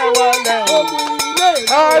bàbá ṣé ìwọ lẹ o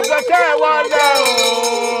bàbá ṣé ìwọ lẹ o.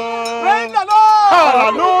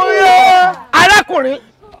 hallelujah. arákùnrin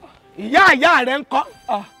ìyá rẹ ń kọ́.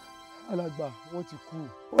 alàgbà wọ́n ti kú.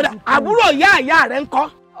 àbúrò ìyá rẹ ń kọ́.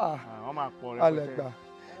 alàgbà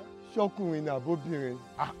ṣọkùnrin ní àbóbìnrin.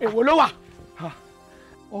 èwo ló wà.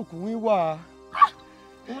 ọkùnrin wà.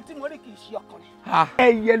 ohun tí mo rí kì í ṣe ọkùnrin.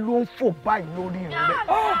 ẹyẹ ló ń fò báyìí lórí rẹ.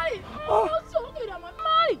 ó sọ kìlọ̀ mọ́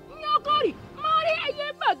mari nyọ́kọ́rì mari ẹyẹ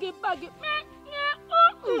bàgẹ́bàgẹ́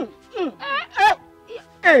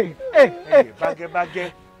bàgẹ́bàgẹ́.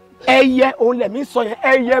 ẹyẹ òun lẹ̀mí sọ yẹn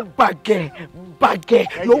ẹyẹ bàgẹ́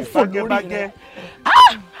ló ń fò lórí rẹ.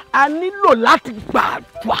 a nílò láti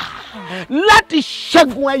gbàdúrà láti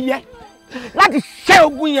ṣẹ́gun ẹyẹ láti ṣẹ́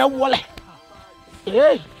ogun yẹn wọlẹ̀.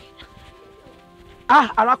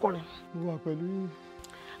 arákùnrin. mo wà pẹ̀lú yín.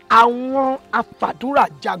 àwọn afàdúrà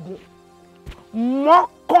jagun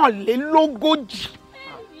mọ́kànlélógójì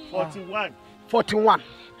 41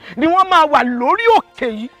 ni wọ́n máa wà lórí òkè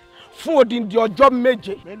yìí fún odindi ọjọ́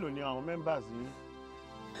méje. mélòó ni àwọn members yìí.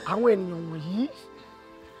 àwọn ènìyàn wọ̀nyí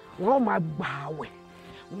wọ́n máa gbà àwẹ̀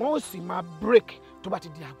wọ́n sì máa break tó bá ti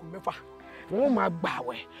di aago 6 wọ́n máa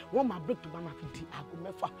gbààwẹ̀ wọ́n máa break tó bá máa fi di aago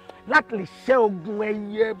 6 láti lè ṣẹ́ ogun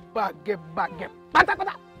ẹyẹ bàgẹ́bàgẹ́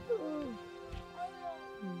pátápátá.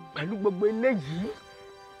 pẹ̀lú gbogbo eléyìí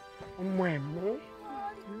ọmọ ẹ̀mí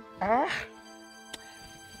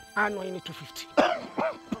àná yín ní 250.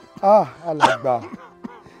 alàgbà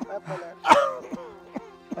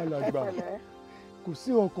kò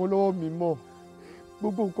sí ọ̀kan lọ́wọ́ mi mọ́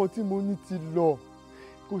gbogbo nǹkan tí mo ní ti lọ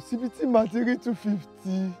kò síbi tí màá ti rí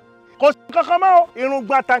 250. kò sí kankan mọ́ o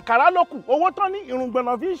irùngbọ̀n àtàǹkàrà ló kù owó tán ní irùngbọ̀n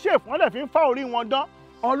náà fi ń ṣèfù wọ́n dẹ̀ fi ń fá orí wọn dán.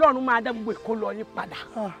 ọlọ́run máa dá gbogbo èkó lọ yín padà.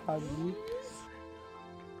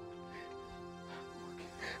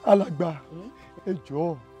 alàgbà ẹ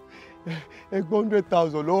jọ̀ọ́ ẹ gbọ́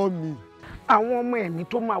 100,000 lọ́wọ́ mi. àwọn ọmọ ẹ̀mí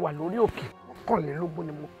tó máa wà lórí òkè mọ́kànlélógún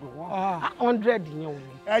ni mo pè wọ́n 100 yẹn ò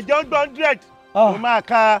ní. ẹ̀jọ̀ ń gbọ́ 100 mo máa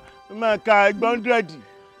ka ẹgbọ́n 100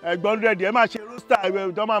 ẹgbọ́n 100 ẹ máa ṣe roaster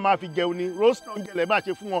ẹ tó máa fi jẹun ni roaster oúnjẹ lẹ máa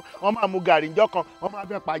ṣe fún wọn wọ́n máa mu gàrí ńjọ́ kan wọ́n máa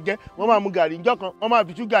fẹ́ pa jẹ wọ́n máa mu gàrí ńjọ́ kan wọ́n máa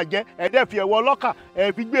fi ṣúgà jẹ ẹ̀ẹ́dẹ́ fi ẹ̀wọ̀ ọlọ́kà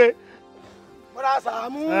ẹ̀ fi gbé. Bọ́dà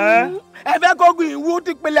Sàámú ẹ fẹ́ kó gbìn wú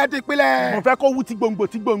tìpilẹ̀. mo fẹ́ kó wú tí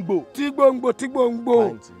gbòǹgbò.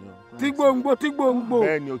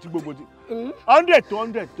 bẹ́ẹ̀ni o tí gbòǹgbò tí.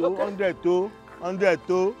 100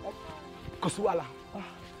 tó. kò sí wàhálà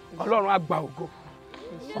Ọlọ́run á gba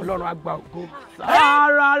ògo.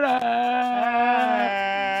 sára rẹ̀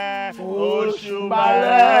òṣùbà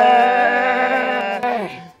rẹ̀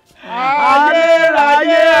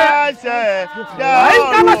ayérayé ẹsẹ̀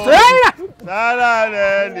dáhùn sára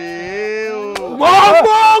rẹ̀ lè o.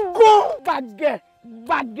 gbogbo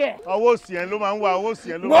gbàgẹ̀. ọwọ́ òsì yẹn ló máa ń wá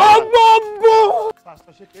gbogbo.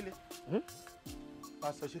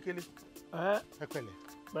 pásítọ̀ Ṣékélé ẹ pẹ̀lẹ́.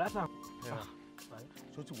 bàrátà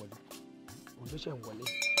ṣó ti wọlé. olóṣè ń wọlé.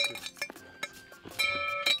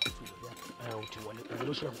 o ti wọlé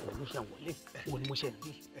olóṣè ń wọlé o ni mo ṣe ń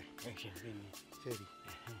rí. sẹ́ẹ̀rì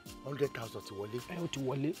 100,000 ti wọlé. o ti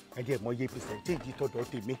wọlé. ẹ jẹ́ mọ iye percentage tọ́dọ̀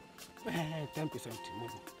tèmi. 10% mo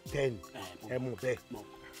mọ̀. 10 ẹ mú bẹ́ẹ̀.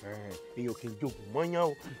 èèyàn kì í jogun mọ́yán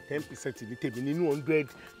o 10% ní tèmi nínú 100,000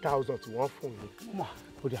 tí wọ́n fún mi.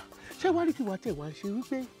 ó dà ṣé wàá rí kí wàá tẹ̀ wá ṣe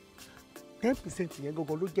wípé 10% yẹn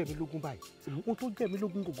gangan ló jẹ́ mi lógún báyìí. ohun tó jẹ́ mi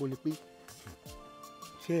lógún gangan ni pé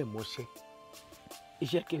ṣé ẹ mọṣẹ́.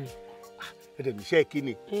 iṣẹ́ kí ni. ẹ dẹ̀ ní iṣẹ́ kí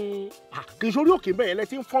ni. kì í sórí òkè bẹ́ẹ̀ yẹn lẹ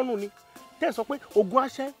ti ń fọ́nù ni. tẹ́ ẹ sọ pé ogun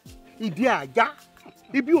aṣẹ́ ìdí àjá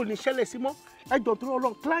ibi ò ní ṣẹlẹ̀ sí mọ́. ẹ jọ tó lọ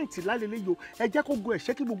client lálẹ́ yìí o ẹ jẹ́ kó gun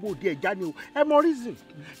ẹ̀ṣẹ́ kí gbogbo òdi ẹ̀ já ni o ẹ mọ reason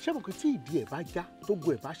ṣé mo kì í tí ìdí ẹ̀ bá já tó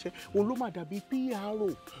gun ẹ̀ bá ṣẹ́ òun ló máa dàbí PRO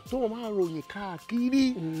tó wọn máa ròyìn káàkiri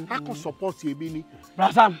á kàn support èmi ni.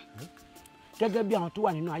 Rasam gẹ́gẹ́ bí àwọn tó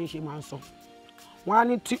wà nínú ayé ṣe máa ń sọ wọ́n á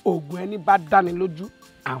ní tí oògùn ẹni bá dáni lójú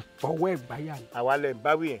àfọwọ́ ẹ̀ gbáyà ni. àwa lẹ̀ ń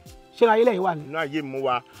báwí yẹn. ṣé ayé lẹ́yìn wà ní. inú ayé mú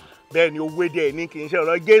wa bẹ́ẹ̀ ni owó dẹ̀ ní kì í ṣe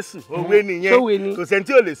ọ̀rọ̀ Jésù owó nìyẹn kò sẹ́ni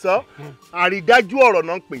tí ò lè sọ àrídájú ọ̀rọ̀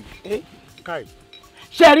náà ń pè é.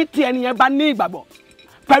 ṣé rí tí ẹni yẹn bá ní ìgbàgbọ́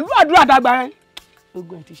pẹ̀lú àdúrà dàgbà yẹn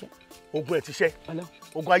ogun ẹ̀ ti ṣẹ́. ogun ẹ̀ ti ṣẹ́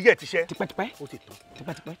ogun ayé ẹ̀ ti ṣẹ́. tipẹ́tipẹ́ ó ti tán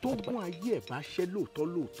tipẹ́tipẹ́ tó ogun ayé ẹ̀ bá ṣẹ́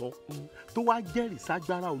lóòótọ́ tó wá jẹ́rìí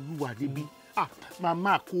ságbára Olúwa níbí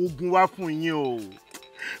màmá kó ogun wá fún yín o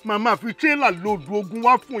màmá fi tírélà lòdù ogun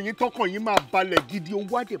wá fún yín tọkàn yín máa balẹ̀ gidi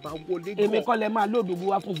owó àdè bá wọlé gan. èmi kọ́ lẹ máa lòdù ogun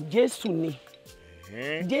wá fún Jésù ni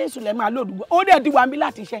Jésù lẹ máa lòdù ogun ó dẹ̀ di wà mí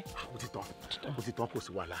láti ṣe. ó ti tán kò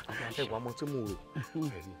sí wàhálà ẹ wà mọ tí mo rò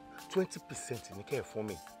 20% ní kẹ́ ẹ̀ fún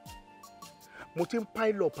mi mo ti ń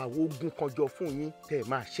pile up àwọn ogun kan jọ fún yín tẹ́ ẹ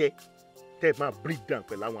máa ṣẹ́ tẹ́ ẹ máa break down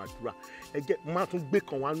pẹ̀lú àwọn àdúrà ẹ jẹ́ máa tún gbé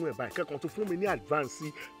kan wá nú ẹ̀ báyìí kẹ́kọ̀ọ́ tún fún mi ní advance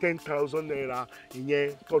 10,000 naira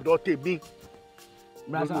ìyẹn tọ̀dọ̀ tèmi.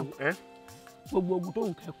 brasa gbogbo ogun tó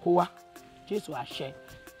ń kẹ́ kó wá Jésù àṣẹ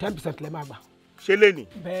 10% lẹ máa gbà. ṣé lẹ́nì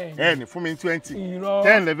ẹ ní fún mi 20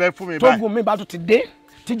 10 lẹ́fẹ́ fún mi báyìí. tógun mi bá tún ti dé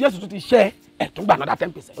tí Jésù tún ti ṣe ẹ̀ tún gbà náà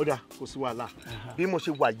 10%. ó dà kò sí wàhálà bí mo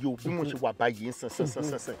ṣe wà yìí o bí mo ṣe wà báyìí ń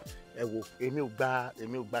sàn ẹ wo èmi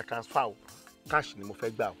ò gba transfer o cash ni mo fẹ́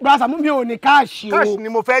gbà o. brasa mi ò ní cash o. cash ni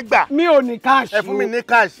mo fẹ́ gbà. mi ò ní cash o. ẹ fún mi ní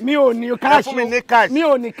cash. mi ò ní cash o. ẹ fún mi ní cash. mi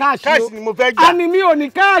ò ní cash o. cash ni mo fẹ́ gbà. àní mi ò ní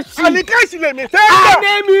cash. àní cash lè mi fẹ́ gbà.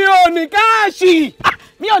 àní mi ò ní cash.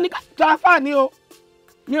 mi ò ní transfer ni o.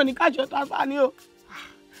 mi ò ní cash o transfer ni o.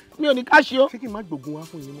 mi ò ní cash o. ṣé kí n má gbógun wá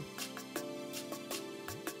fún yín mọ́.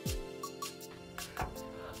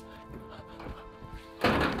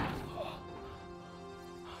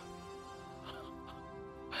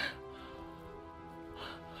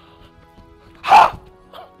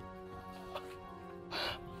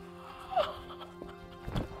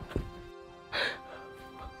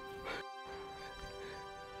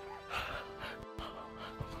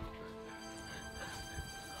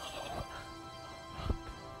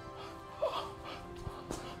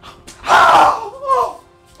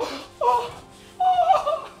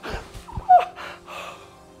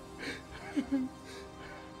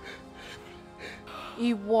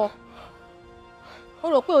 Ìwọ ó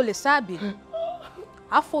rò pé o lè sáàbì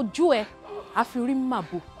àfojú ẹ àfirí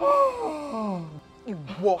màbò.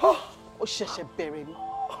 Ìwọ ó ṣẹ̀ṣẹ̀ bẹ̀rẹ̀ ni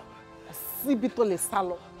síbi tó lè sá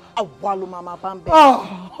lọ àwa ló máa bá ń bẹ̀.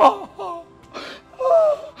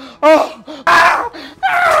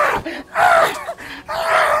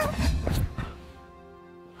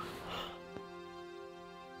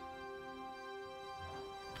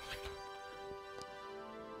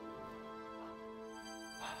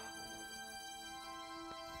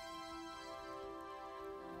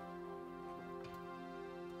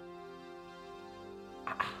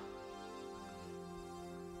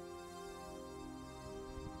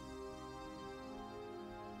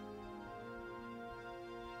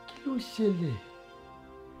 ló ṣẹlẹ̀?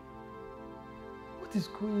 What is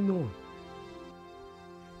going on?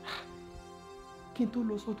 Kí n tó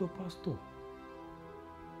lọ sọ́dọ̀ pastor,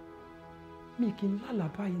 mi kì í lálàá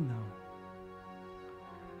báyìí náà.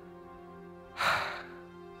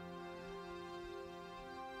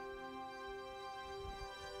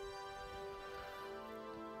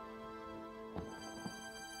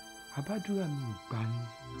 Àbádúrà mi ò gbà ni.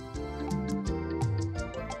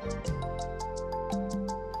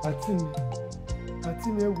 Àǹtí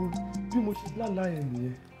mi ẹ wo bí mo ṣe lálàá ẹ̀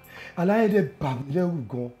nìyẹn. Àlá yẹn dẹ̀ bà mí lẹ́rù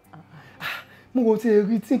gan. Mo kò tiẹ̀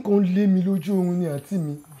rí tí nǹkan lé mi lójú oorun ni àǹtí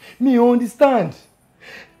mi. Mi ò understand.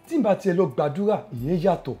 Tí n bá tiẹ̀ lọ gbàdúrà ìyẹn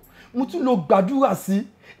yàtọ̀. Mo tún lọ gbàdúrà sí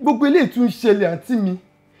gbogbo eléyìí tún ń ṣẹlẹ̀ àǹtí mi.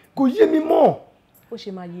 Kò yé mi mọ́. Ó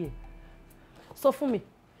ṣe máa yé ẹ. Sọ fún mi.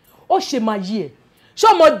 Ó ṣe máa yé ẹ.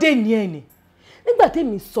 Ṣọmọdé ni ẹ ni. Nígbà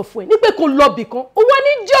tèmi sọ fún ẹ ní pé kó lọ bì kan, ó wá ní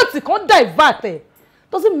idiot kan divert ẹ.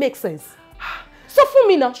 Does it make sense? Sọ fún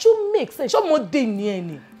mi náà, ṣó make sense? Ṣọmọdé ni ẹ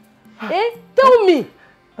ni. Tell me.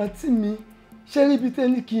 Àǹtí mi, ṣé rí ibi tẹ́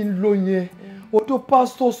ní kí n lọ yẹn? Ọ̀dọ̀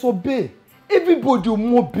pásítọ̀ SOBE. Everybody ò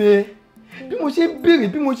mọ̀ bẹ́ẹ̀. Bí mo ṣe ń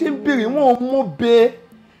béèrè, wọ́n ò mọ̀ bẹ́ẹ̀.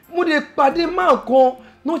 Mo lè pàdé máa kan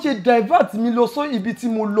náà ṣe divert mi lọ sọ ibi tí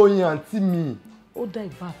mo lọ yẹn àǹtí mi. Ó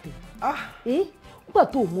divert ẹ. Nígbà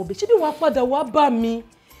tó mọ̀ bẹ́ẹ̀, ṣé bí wàá padà wá bá mi?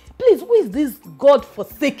 Please, who is this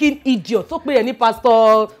God-forsaken idiot tó pè é ní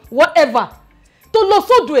pastor whatever? Tó lọ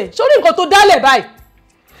sódò ẹ̀, ṣorí nǹkan tó dálẹ̀ báyìí.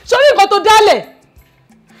 Ṣorí nǹkan tó dálẹ̀.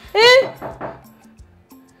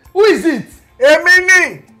 Who is it? Èmi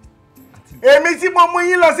ni. Èmi tí mo mú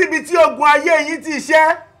yín lọ síbi tí ogun ayé yín ti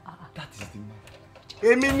ṣẹ́. That is the man.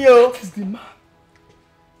 Èmi ni o. That is the man.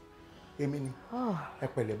 Èmi ni. Ẹ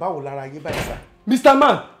pẹ̀lẹ́, báwo lára yín báyìí sà? Mr.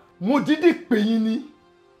 Man, mo dídì pè yín ni.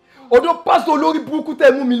 Ọ̀dọ̀ pásítọ̀ olórí burúkú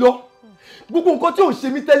tẹ́ mú mi lọ. Gbogbo nǹkan tí ò ń ṣe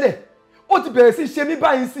mí tẹ́lẹ̀, ó ti bẹ̀rẹ̀ sí ṣe mí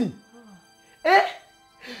báyìí sí.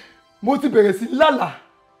 Mo ti bẹ̀rẹ̀ sí lálàá.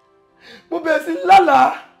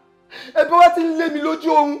 Ẹbí wa ti ń lé mi lójú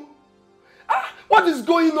oorun. What is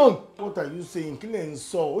going on? What are you saying? Kí lẹ̀ ń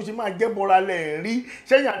sọ? Ó ṣe máa jẹ́ bọ́ra lẹ̀ ń rí.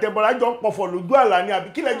 Ṣẹ́yìn àtẹ̀bọ̀ra jọ ń pọ̀fọ̀ lójú àlá ni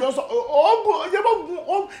àbí kí lẹ̀ jọ sọ?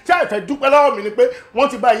 Ṣé àìfẹ́ dúpẹ́ lọ́wọ́ mi ni pé wọ́n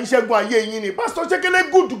ti bá yín ṣẹ́gun ayé yín ni? Pásítọ̀ Ṣékélé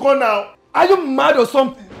good gan now. Are you mad or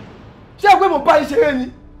something? Ṣé ẹ pé mo bá yín ṣeré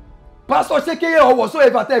ni? Pásítọ̀ Ṣékélé ọ̀wọ̀ sóò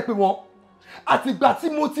ẹ̀fà tẹ́ ẹ pé wọn. Àtìgbà tí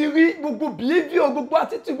mo ti rí gbogbo behaviour, gbogbo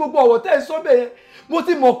attitude, gbogbo ọ̀rọ̀ tẹ́ ẹ sọ bẹ́ẹ̀, mo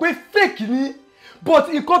ti mọ̀ pé fake ni. But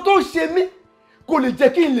nǹkan tó ń ṣe mí kò lè jẹ́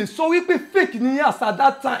kí n lè sọ wípé fake ni as at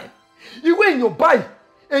that time. Irú èèyàn báyìí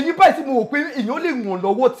tí mo rò pé èèyàn lè ràn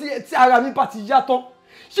lọ́wọ́ tí ara mi bá ti yá tán.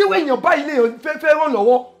 Ṣé irú èèyàn báyìí lè fẹ́ ràn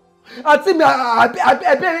lọ́wọ́? Àti mi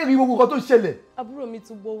ẹ̀bẹ̀rẹ̀ rí gbogbo nǹkan tó ń ṣẹlẹ̀. Àbúrò mi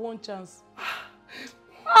ti gbọ́ one chance.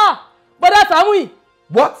 Bọ́dá Sammu yìí.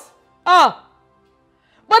 What?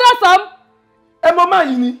 Bọ́dá Sam. Ẹ mọ máa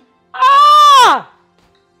yìí ni.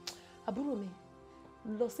 Àbúrò mi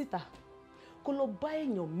lọ síta kó lọ bá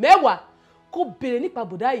èèyàn 10 kó béèrè nípa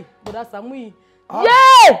bọ̀dá yìí, bọ̀dá Sammu yìí.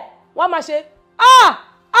 Wọ́n máa ṣe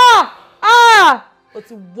o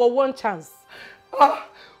ti wọ one chance.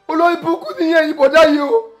 Olórí burúkú nìyẹn yìí bọ̀dá yìí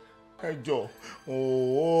o. Ẹ jọ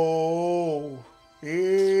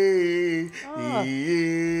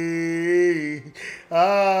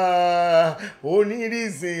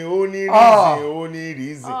onírísìn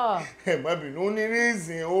ẹ má bínú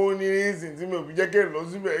onírísìn tí mi ò fi jẹ́ kí ẹ lọ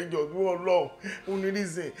síbẹ̀ ẹ jọ tó Ọlọ́run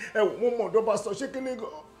onírísìn ẹ wò mo mọ̀ ọ̀dọ́ pásítọ̀ Ṣékélé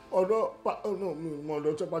ọ̀dọ̀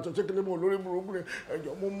pásítọ̀ Ṣékélé mo lórí burúkú ni ẹ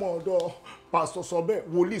jọ mo mọ̀ ọ̀dọ̀ pásítọ̀ SOBE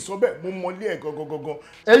wòlíì SOBE mo mọ̀ ilé ẹ̀ gangan.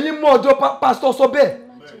 Ẹ̀yin mọ̀ ọ̀dọ̀ pásítọ̀ SOBE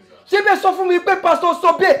ṣé bẹ́ẹ̀ sọ fún mi pé pásítọ̀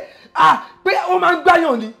SOBE pé ó máa ń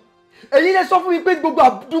gbáyàn ni? Ẹ̀yin lè sọ fún mi pé gbogbo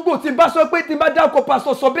àdúgbò tí n bá sọ pé tí n bá dákọ̀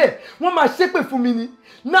pásítọ̀ SOBE wọ́n máa ṣépè fún mi ni.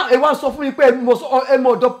 Náà ẹ wá sọ fún mi pé ẹ mọ̀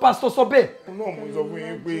ọ̀dọ̀ pásítọ̀ SOBE. Náà mo sọ fún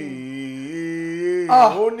yín pé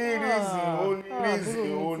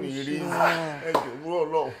onírísìn ẹ jọ̀wọ́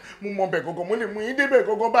Ọlọ́run mo mọ bẹ̀ gangan mo lè mú yín débẹ̀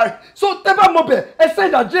gangan báyìí. So tẹ́ bá mọ bẹ̀ ẹ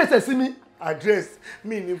send address ẹ sí mi. Address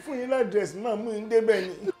mi ní fún yín ládrẹ́sì máa mú yín débẹ̀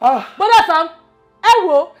ni. Bọ́dá Sam ẹ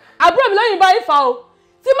wo àbúrò mi lóyìn bá yín fa o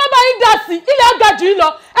tí má bá yín dá sí ilé ọgá jù yín lọ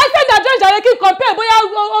ẹ send address jàre kí n compare bóyá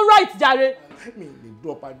ó right jàre. Mi lè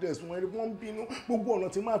drop address wọn ẹni wọ́n ń bínú gbogbo ọ̀nà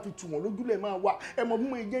tí máa fi tù wọ́n lójúlẹ̀ máa wà ẹ mọ bí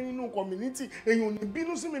mo jẹ́ nínú community èèyàn ò ní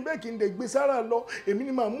bínú sí mi bẹ́ẹ̀ kí n dẹ̀ gbé sára lọ èmi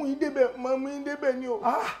ni màá mú yín débẹ̀ ni o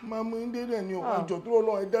máa mú yín débẹ̀ ni o ìjọ tó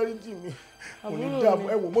lọ ẹ dáríjì mi kò ní dà fún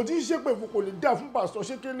ẹ wò mo ti ń ṣépè fún kò ní dà fún pásítọ̀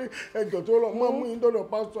Ṣékélé ẹjọ tó lọ máa mú yín dọ́dọ̀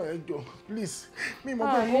pásítọ̀ ẹjọ please mi mọ̀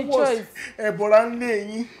pé kó wọ̀ ẹ̀bọ̀ra ń lé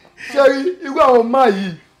yín. Ṣé rí irú àwọn máa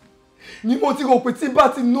yìí ni mo ti rò pé tí bá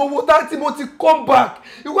ti náwó tí mo ti come back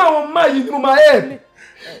irú àwọn máa yìí ni mo máa help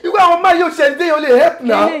irú àwọn máa yìí ò ṣe dé yóò lè help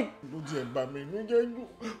náà. Ló ti tiẹ̀ bà mí inú jẹ́ jù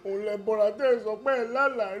òun lẹ bọ́ra tẹ́ ẹ sọ pé ẹ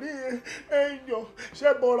lálàárí ẹ̀yọ ṣé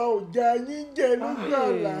bọ́ra ò já yín jẹ lójú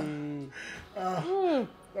àlá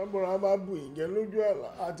lábọ̀ra máa bù yín jẹ lójú àlá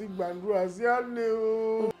àti gbàdúrà sí àlè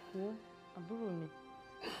o. àbúrò mi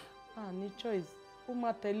ní choice ó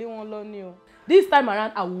máa tẹ̀lé wọn lọ ni o. This time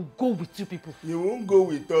around I will go with you people. You won't go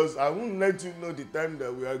with us. I won't let you know the time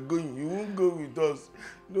that we are going. You won't go with us.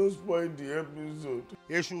 Don't spoil the episode.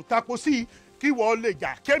 Èṣù tapo sí kí wọ́n lè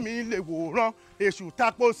jà kémi lè wòran. Èṣù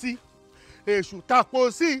tapo sí. Èṣù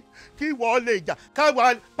tapo sí kí wọ́n lè jà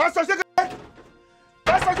káwa. Pásọ̀ Ṣékélé.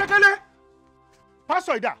 Pásọ̀ Ṣékélé.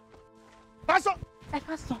 Pásọ̀ ìdá. Pásọ̀. Ẹ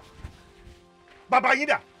pásọ̀. Bàbá yín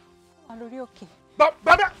dà. Wà lórí òkè.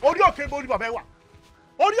 Bàbá orí òkè mo ní bàbá ẹ wà.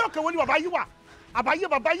 Orí òkè wo ni bàbá yín wà? Bàbá yín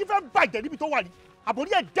fẹ́ bàjẹ́ níbi tó wà ní.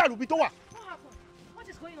 Àbórí ẹ̀ dàrú níbi tó wà. What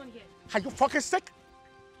is going on here? Are you fucking sick?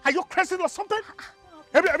 Are you crazy or something?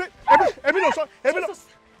 Ebi ló sọ.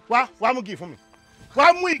 Wàá mú igi fún mi.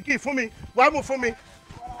 Wàá mú igi fún mi. Wàá mú fún mi.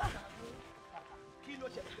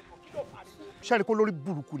 Ṣẹ́ni pé lórí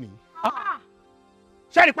burúkú ni.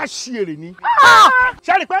 Ṣẹ́ni pé ṣiyèrè ni.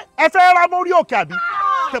 Ṣẹ́ni pé ẹ fẹ́ ra mórí òkè àbí?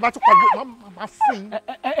 Tẹ bá tún pàdé máa fún yín.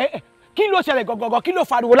 Kí ló ṣẹlẹ̀ gọ̀gọ̀gọ̀ kí ló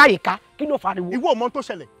fariwo láyìíká kí ló fariwo. Ìwọ mọ tó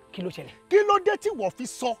ṣẹlẹ̀. Kí ló ṣẹlẹ̀. Kí ló dé tí wọ́n fi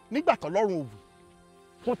sọ nígbà tọ́lọ́run òwú.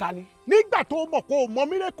 Fún ta ni. Nígbà tó mọ̀ kó o mọ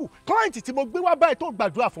mírẹ́kù client tí mo gbé wá báyìí tó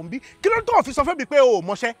gbàdúrà fún bí kí ló tó fi sọ fún mi pé o ò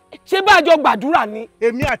mọṣẹ́. Ṣé bá a jọ gbàdúrà ni.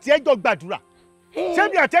 Èmi àti ẹ jọ gbàdúrà. Ṣé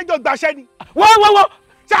mi àti ẹ jọ gbàṣẹ́ ni. wọ́wọ́wọ́.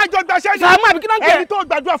 Ṣé a jọ gbàṣẹ́ ni. Sàmú àbí kí ló ń jẹ. Ẹni tó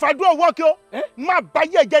gbàdúrà fàdúrà owó kí o. Má bá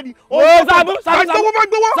yé ẹ̀jẹ̀ ni. Sàmú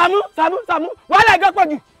wàhálà ẹ̀gẹ́ pọ̀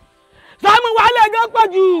jù. Sàmú wàhálà ẹ̀gẹ́ pọ̀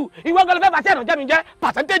jù. Ìwọ gan ló fẹ́ bá sẹ́nu jẹ́ mi jẹ́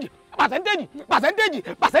percentage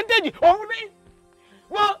òun ní.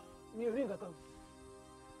 Wọ́n mi ò rí nǹkan kan.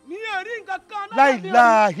 Mi ò rí nǹkan kan.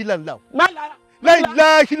 Láìláhìlàláò. Má lára.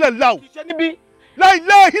 Láìláhìlàláò. Ṣé níbí.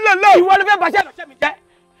 Láìláhìlàláò. Ìwọ ló fẹ́ bá sẹ́nu mi jẹ́.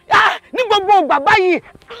 Ní gbogbo ìgbà báyìí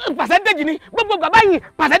percentage ni gbogbo ìgbà báyìí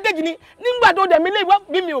percentage ni nígbà tó dẹ̀ mí lé ìwọ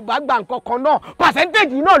bí mi ò bá gba nǹkan kan náà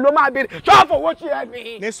percentage náà ló máa béèrè ṣọ́ọ̀fù owó ṣe ẹ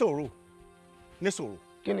ní. Ní sòrò.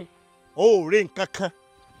 Kí ni. O ò rí nǹkan kan.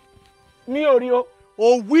 Ní orí o.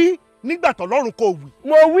 O wí nígbà tọ́lọ́run kò wí.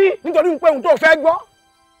 Mo wí nítorí pé ohun tó fẹ́ gbọ́.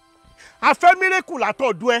 A fẹ́ mírèkù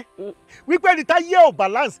látọ̀dọ̀ ẹ wípé ní táyé ò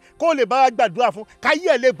balance kó lè bá gbàdúrà fún káyé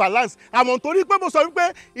ẹ lè balance àmọ́ nítorí pé mo sọ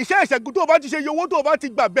wípé iṣẹ́ ìṣẹ́gun tó o bá ti ṣe iye owó tó o bá ti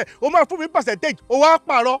gbà bẹ́ẹ̀ o máa fún mi percentage o wá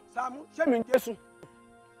pààrọ̀. Sàmú ṣé mi ń Jésù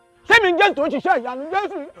tó ń ṣiṣẹ́ ìyanu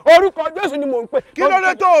Jésù orúkọ Jésù ni mò ń pè. Kí ló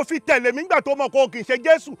dé tó o fi tẹ̀lé mi nígbà tó mọ̀ kó o kì í ṣe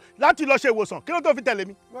Jésù láti lọ ṣe ìwòsàn kí ló tó o fi tẹ̀lé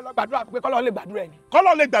mi. Mo lọ gbàdúrà pé kọ́lọ́ lè gbàdúrà ẹni.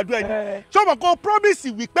 Kọ́lọ́ lè gbàdúrà ẹni. Ṣé o mọ̀ kó o promise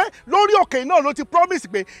wípé lórí òkè náà ló ti promise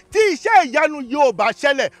pé tí iṣẹ́ ìyanu yóò bá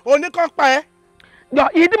ṣẹlẹ̀ oníkan pa ẹ́. Yọ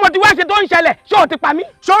ìyí tí mo ti wá ṣe tó ń ṣẹlẹ̀ ṣé o ti pa mí.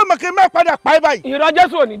 Ṣé o mọ̀ kí n má padà pa ẹ́ báyìí. Irọ́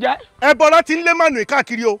Jésù ò ní jẹ́. Ẹbọra ti ń lé mànù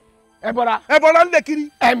káàkiri o. Ẹbọra ń lé kiri.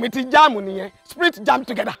 Ẹ̀mí ti jáàmù nìyẹn spirit jam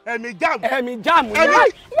together. Ẹ̀mí jáàmù. Ẹ̀mí jáàmù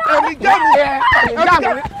nìyẹn.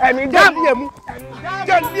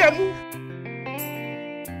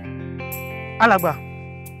 Alàgbà,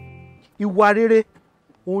 ìwà rere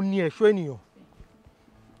òun ni ẹ̀ṣọ́ ènìyàn.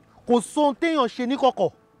 Kò sóhun téèyàn ṣe ní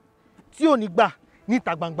kọ̀kọ̀ tí ò ní gbà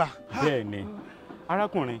níta gbangba. Bẹ́ẹ̀ni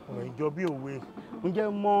arákùnrin ìjọ bí òwe ǹjẹ́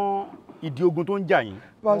mọ ìdí ogun tó ń jà yín.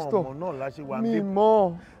 Pásítọ̀ ọmọ náà láṣẹ wa mi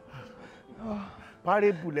mọ̀.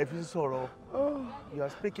 Parable lẹ fi ń sọ̀rọ̀. You are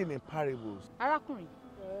speaking in parables. Arákùnrin,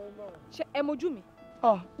 ṣé ẹ mojú mi?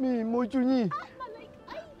 Mi mojú yín.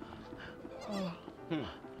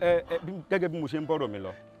 Gẹ́gẹ́ bí mo ṣe ń bọ̀rọ̀ mi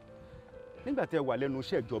lọ nígbà tí ẹ wà lẹ́nu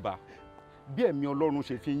iṣẹ́ ìjọba bí ẹ̀mí Ọlọ́run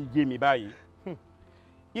ṣe fi ń yé mi báyìí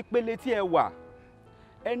ìpele tí ẹ wà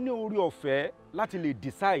ẹ ní orí ọ̀fẹ́ láti lè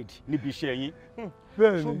decide níbi iṣẹ́ yín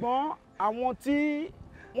ṣùgbọ́n àwọn tí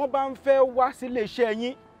wọ́n bá ń fẹ́ wá sílé iṣẹ́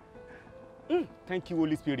yín thank you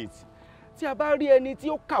Holy Spirit tí a bá rí ẹni tí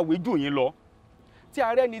ó kàwé jù yín lọ tí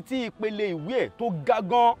a rí ẹni tí ìpele ìwé ẹ̀ tó ga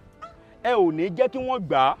gan ẹ ò ní jẹ́ kí wọ́n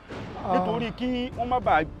gbà á nítorí kí wọ́n má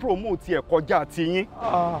bàa promote ẹ̀ kọjá tiyín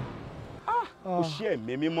ó ṣe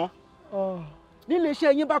ẹ̀mí mímọ́ nílé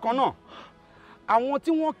iṣẹ́ yín bákan náà àwọn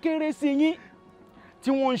tí wọ́n kéré sí yín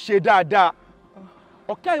tí wọ́n ń ṣe dáadáa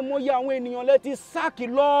ọ̀kẹ́ ìmọ̀ye àwọn ènìyàn lẹ ti sáàkì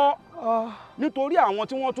lọ nítorí àwọn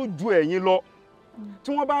tí wọ́n tún ju ẹ̀yin lọ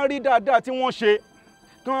tí wọ́n bá rí dáadáa tí wọ́n ṣe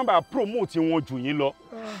kí wọ́n bá promote wọn jù yín lọ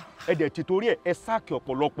ẹ dẹ̀ ti torí ẹ̀ ẹ sáàkì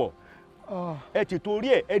ọ̀pọ̀lọpọ̀ ẹ ti torí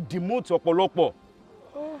ẹ̀ ẹ demote ọ̀pọ̀lọpọ̀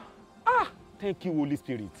thank you Holy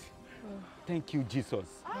Spirit thank you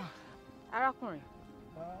Jesus. Arákùnrin,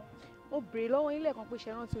 mo béèrè lọ́wọ́ yín lẹ́ẹ̀kan pé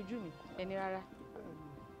ṣe rántí ojú mi ẹni rárá.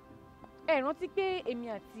 Ẹ rántí pé èmi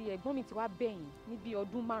àti ẹ̀gbọ́n mi ti wá bẹ̀yìn ní bí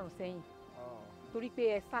ọdún 5 sẹ́yìn torí pé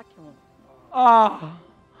ẹ sáàkì wọn.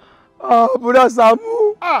 Bùrọ̀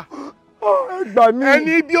Sàmú. gbà mí.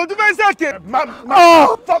 ẹni ibi o tún fẹ́ sẹ́kẹ̀.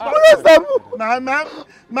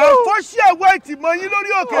 màá fọ́ sí ẹ̀wọ́ ìtìmọ̀ yín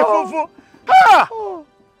lórí òkè funfun.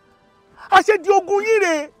 àṣedì ogun yín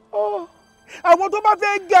rèé. àwọn tó bá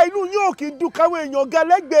fẹ́ ga inú yín ò kì í dùn káwọn èèyàn ga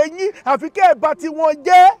lẹ́gbẹ̀ẹ́ yín àfi kẹ́ ẹ̀ bá tiwọn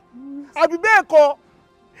jẹ́ àbí bẹ́ẹ̀ kọ́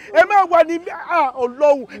ẹ máa wà ní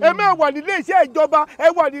Ọlọ́run ẹ máa wà nílé iṣẹ́ ìjọba ẹ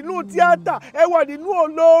wà nínú tíátà ẹ wà nínú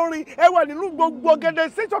olórin ẹ wà nínú gbogbo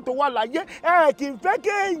organisation tó wà láyé ẹ kì í fẹ́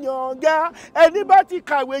kéèyàn ga ẹni bá ti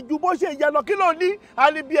kàwé ju bó ṣe yẹ lọ kí ló ní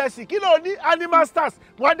a ní BSc kí ló ní a ní masters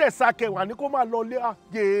wọ́n dẹ̀ sàkẹ́ wà ní kó máa lọ lé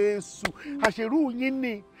Jésù àṣírí yín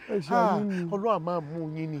ni Ọlọ́run máa mú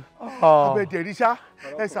yín ni abẹ́dẹ̀rí ṣá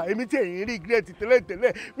ẹ̀sà èmi tí èyí rí regret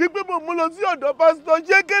tẹ́lẹ̀tẹ́lẹ̀ wípé mo mú lọ sí ọ̀dọ̀ pásítọ̀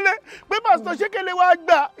Ṣékélé pé pásítọ̀ Ṣékélé wá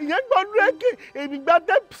gbà ìyẹn gbọ́ lókè èmi gba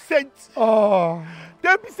 10%.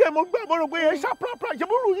 10% mo gbà mo rò pé yẹn ṣàprápra ṣe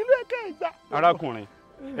mo rù yín lókè ìgbà. arákùnrin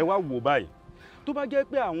ẹ wá wò báyìí tó bá jẹ́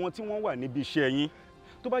pé àwọn tí wọ́n wà níbi iṣẹ́ yín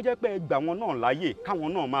tó bá jẹ́ pé ẹ gbà wọn náà láàyè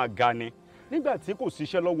káwọn náà máa ga ni nígbà tí kò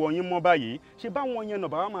síṣẹ́ lọ́wọ́ yín mọ́ báyìí ṣe báwọn yẹn náà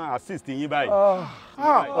bá máa assist yín báyìí.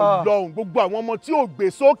 Ọlọ́run gbogbo àwọn ọmọ tí ò gbé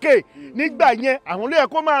sókè nígbà yẹn àwọn ló yẹ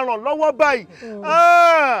kó máa ràn lọ́wọ́ báyìí.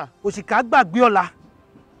 òṣìkà gbàgbé ọ̀la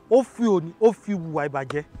ó fi òní ó fi hùwà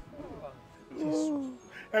ìbàjẹ́.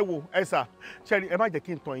 ẹ wo ẹ sà ṣẹ́ni ẹ má jẹ́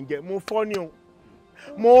kí n tàn yín jẹ mo fọ́ ni o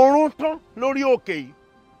mo rún tán lórí òkè yìí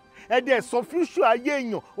ẹ dẹ̀ sọ fúnṣù ayé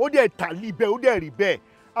èèyàn ó dẹ̀ tà líbẹ̀ ó dẹ̀ rí bẹ́ẹ̀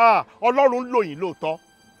Ọlọ́run ń lò yín lóòótọ́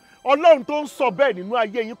Ọlọ́run tó ń sọ bẹ́ẹ̀ nínú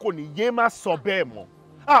ayé yín kò ní yé má sọ bẹ́ẹ̀ mọ́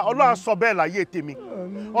Ọlọ́run á sọ bẹ́ẹ̀ láyé tèmi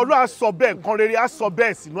Ọlọ́run á sọ bẹ́ẹ̀ nǹkan rere á sọ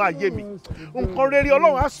bẹ́ẹ̀ sínú ayé mi nǹkan rere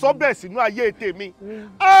Ọlọ́run á sọ bẹ́ẹ̀ sínú ayé tèmi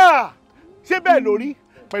ṣé bẹ́ẹ̀ lórí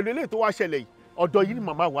pẹ̀lú eléyìí tó wá ṣẹlẹ̀ yìí ọ̀dọ̀ yìí ni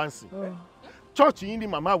màmá wa ń sìn church yìí ni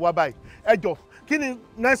màmá wa báyìí ẹ jọ̀ọ́ kí ni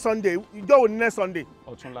next Sunday ìjọ wo ni next Sunday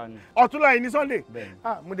ọ̀túnla ni ọ̀túnla yìí ni Sunday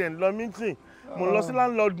mo dẹ̀ ń lọ meeting mo lọ sí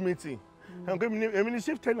landlord meeting èmi ni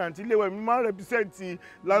chief tenant ilé wa èmi máa ń represent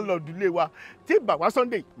landlord ilé wa tí bàbá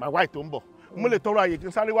Sunday màá wá ètò ń bọ̀ mo lè tọrọ àyè kí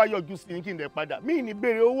n sáré wá yọjú sí kí n dẹ̀ padà mí ní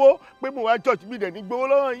béèrè owó pé mo wá church bí dẹ̀ ní gbowó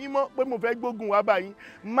lọ́wọ́ yín mọ́ pé mo fẹ́ gbógun wá báyìí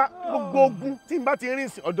gbogbo ogun tí n bá ti rìn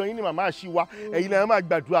sí ọ̀dọ̀ yín ni màmá àṣì wa ẹ̀yin lẹ́yìn máa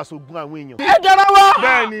gbàdúrà sógun àwọn èèyàn. ẹ jọra wa.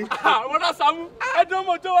 bẹ́ẹ̀ni. àwọn náà Sammu ẹ dán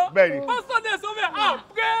mọ jọ wa. bẹ́ẹ̀ni. Sunday SOBE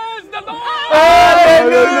praise the Lord. ẹ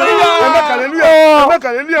bẹ kàlẹ́lúyà ẹ bẹ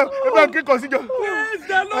kàlẹ́lúyà ẹ bẹ kíkọ síjọ. praise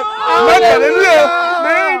the Lord. ẹ bẹ kàlẹ́lúyà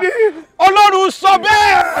bẹ́ẹ̀ni. Ọlọ́run sọ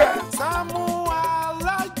bẹ́ẹ̀. Sammu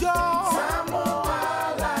ALAJO. Sammu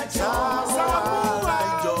ALAJO. Sammu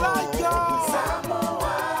ALAJO. Sammu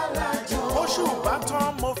ALAJO. oṣù bá tán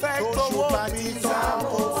mo fẹ́ gbowó mi.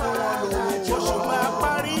 Sammu ALAJO. oṣù máa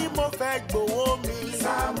parí mo fẹ́ gbowó mi.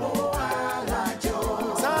 Sammu ALAJO.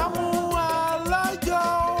 Sammu ALAJO.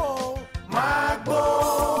 máa gbó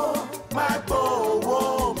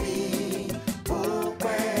owó mi.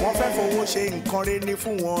 wọ́n fẹ́ fowó ṣe nǹkan rere ní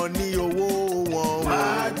fún wọn ní owó wọn.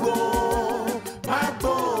 máa gbó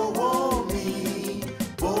owó mi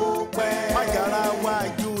bó pẹ́. má yára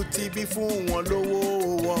wájú tibí fún wọn lówó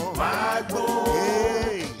wọn. máa gbó.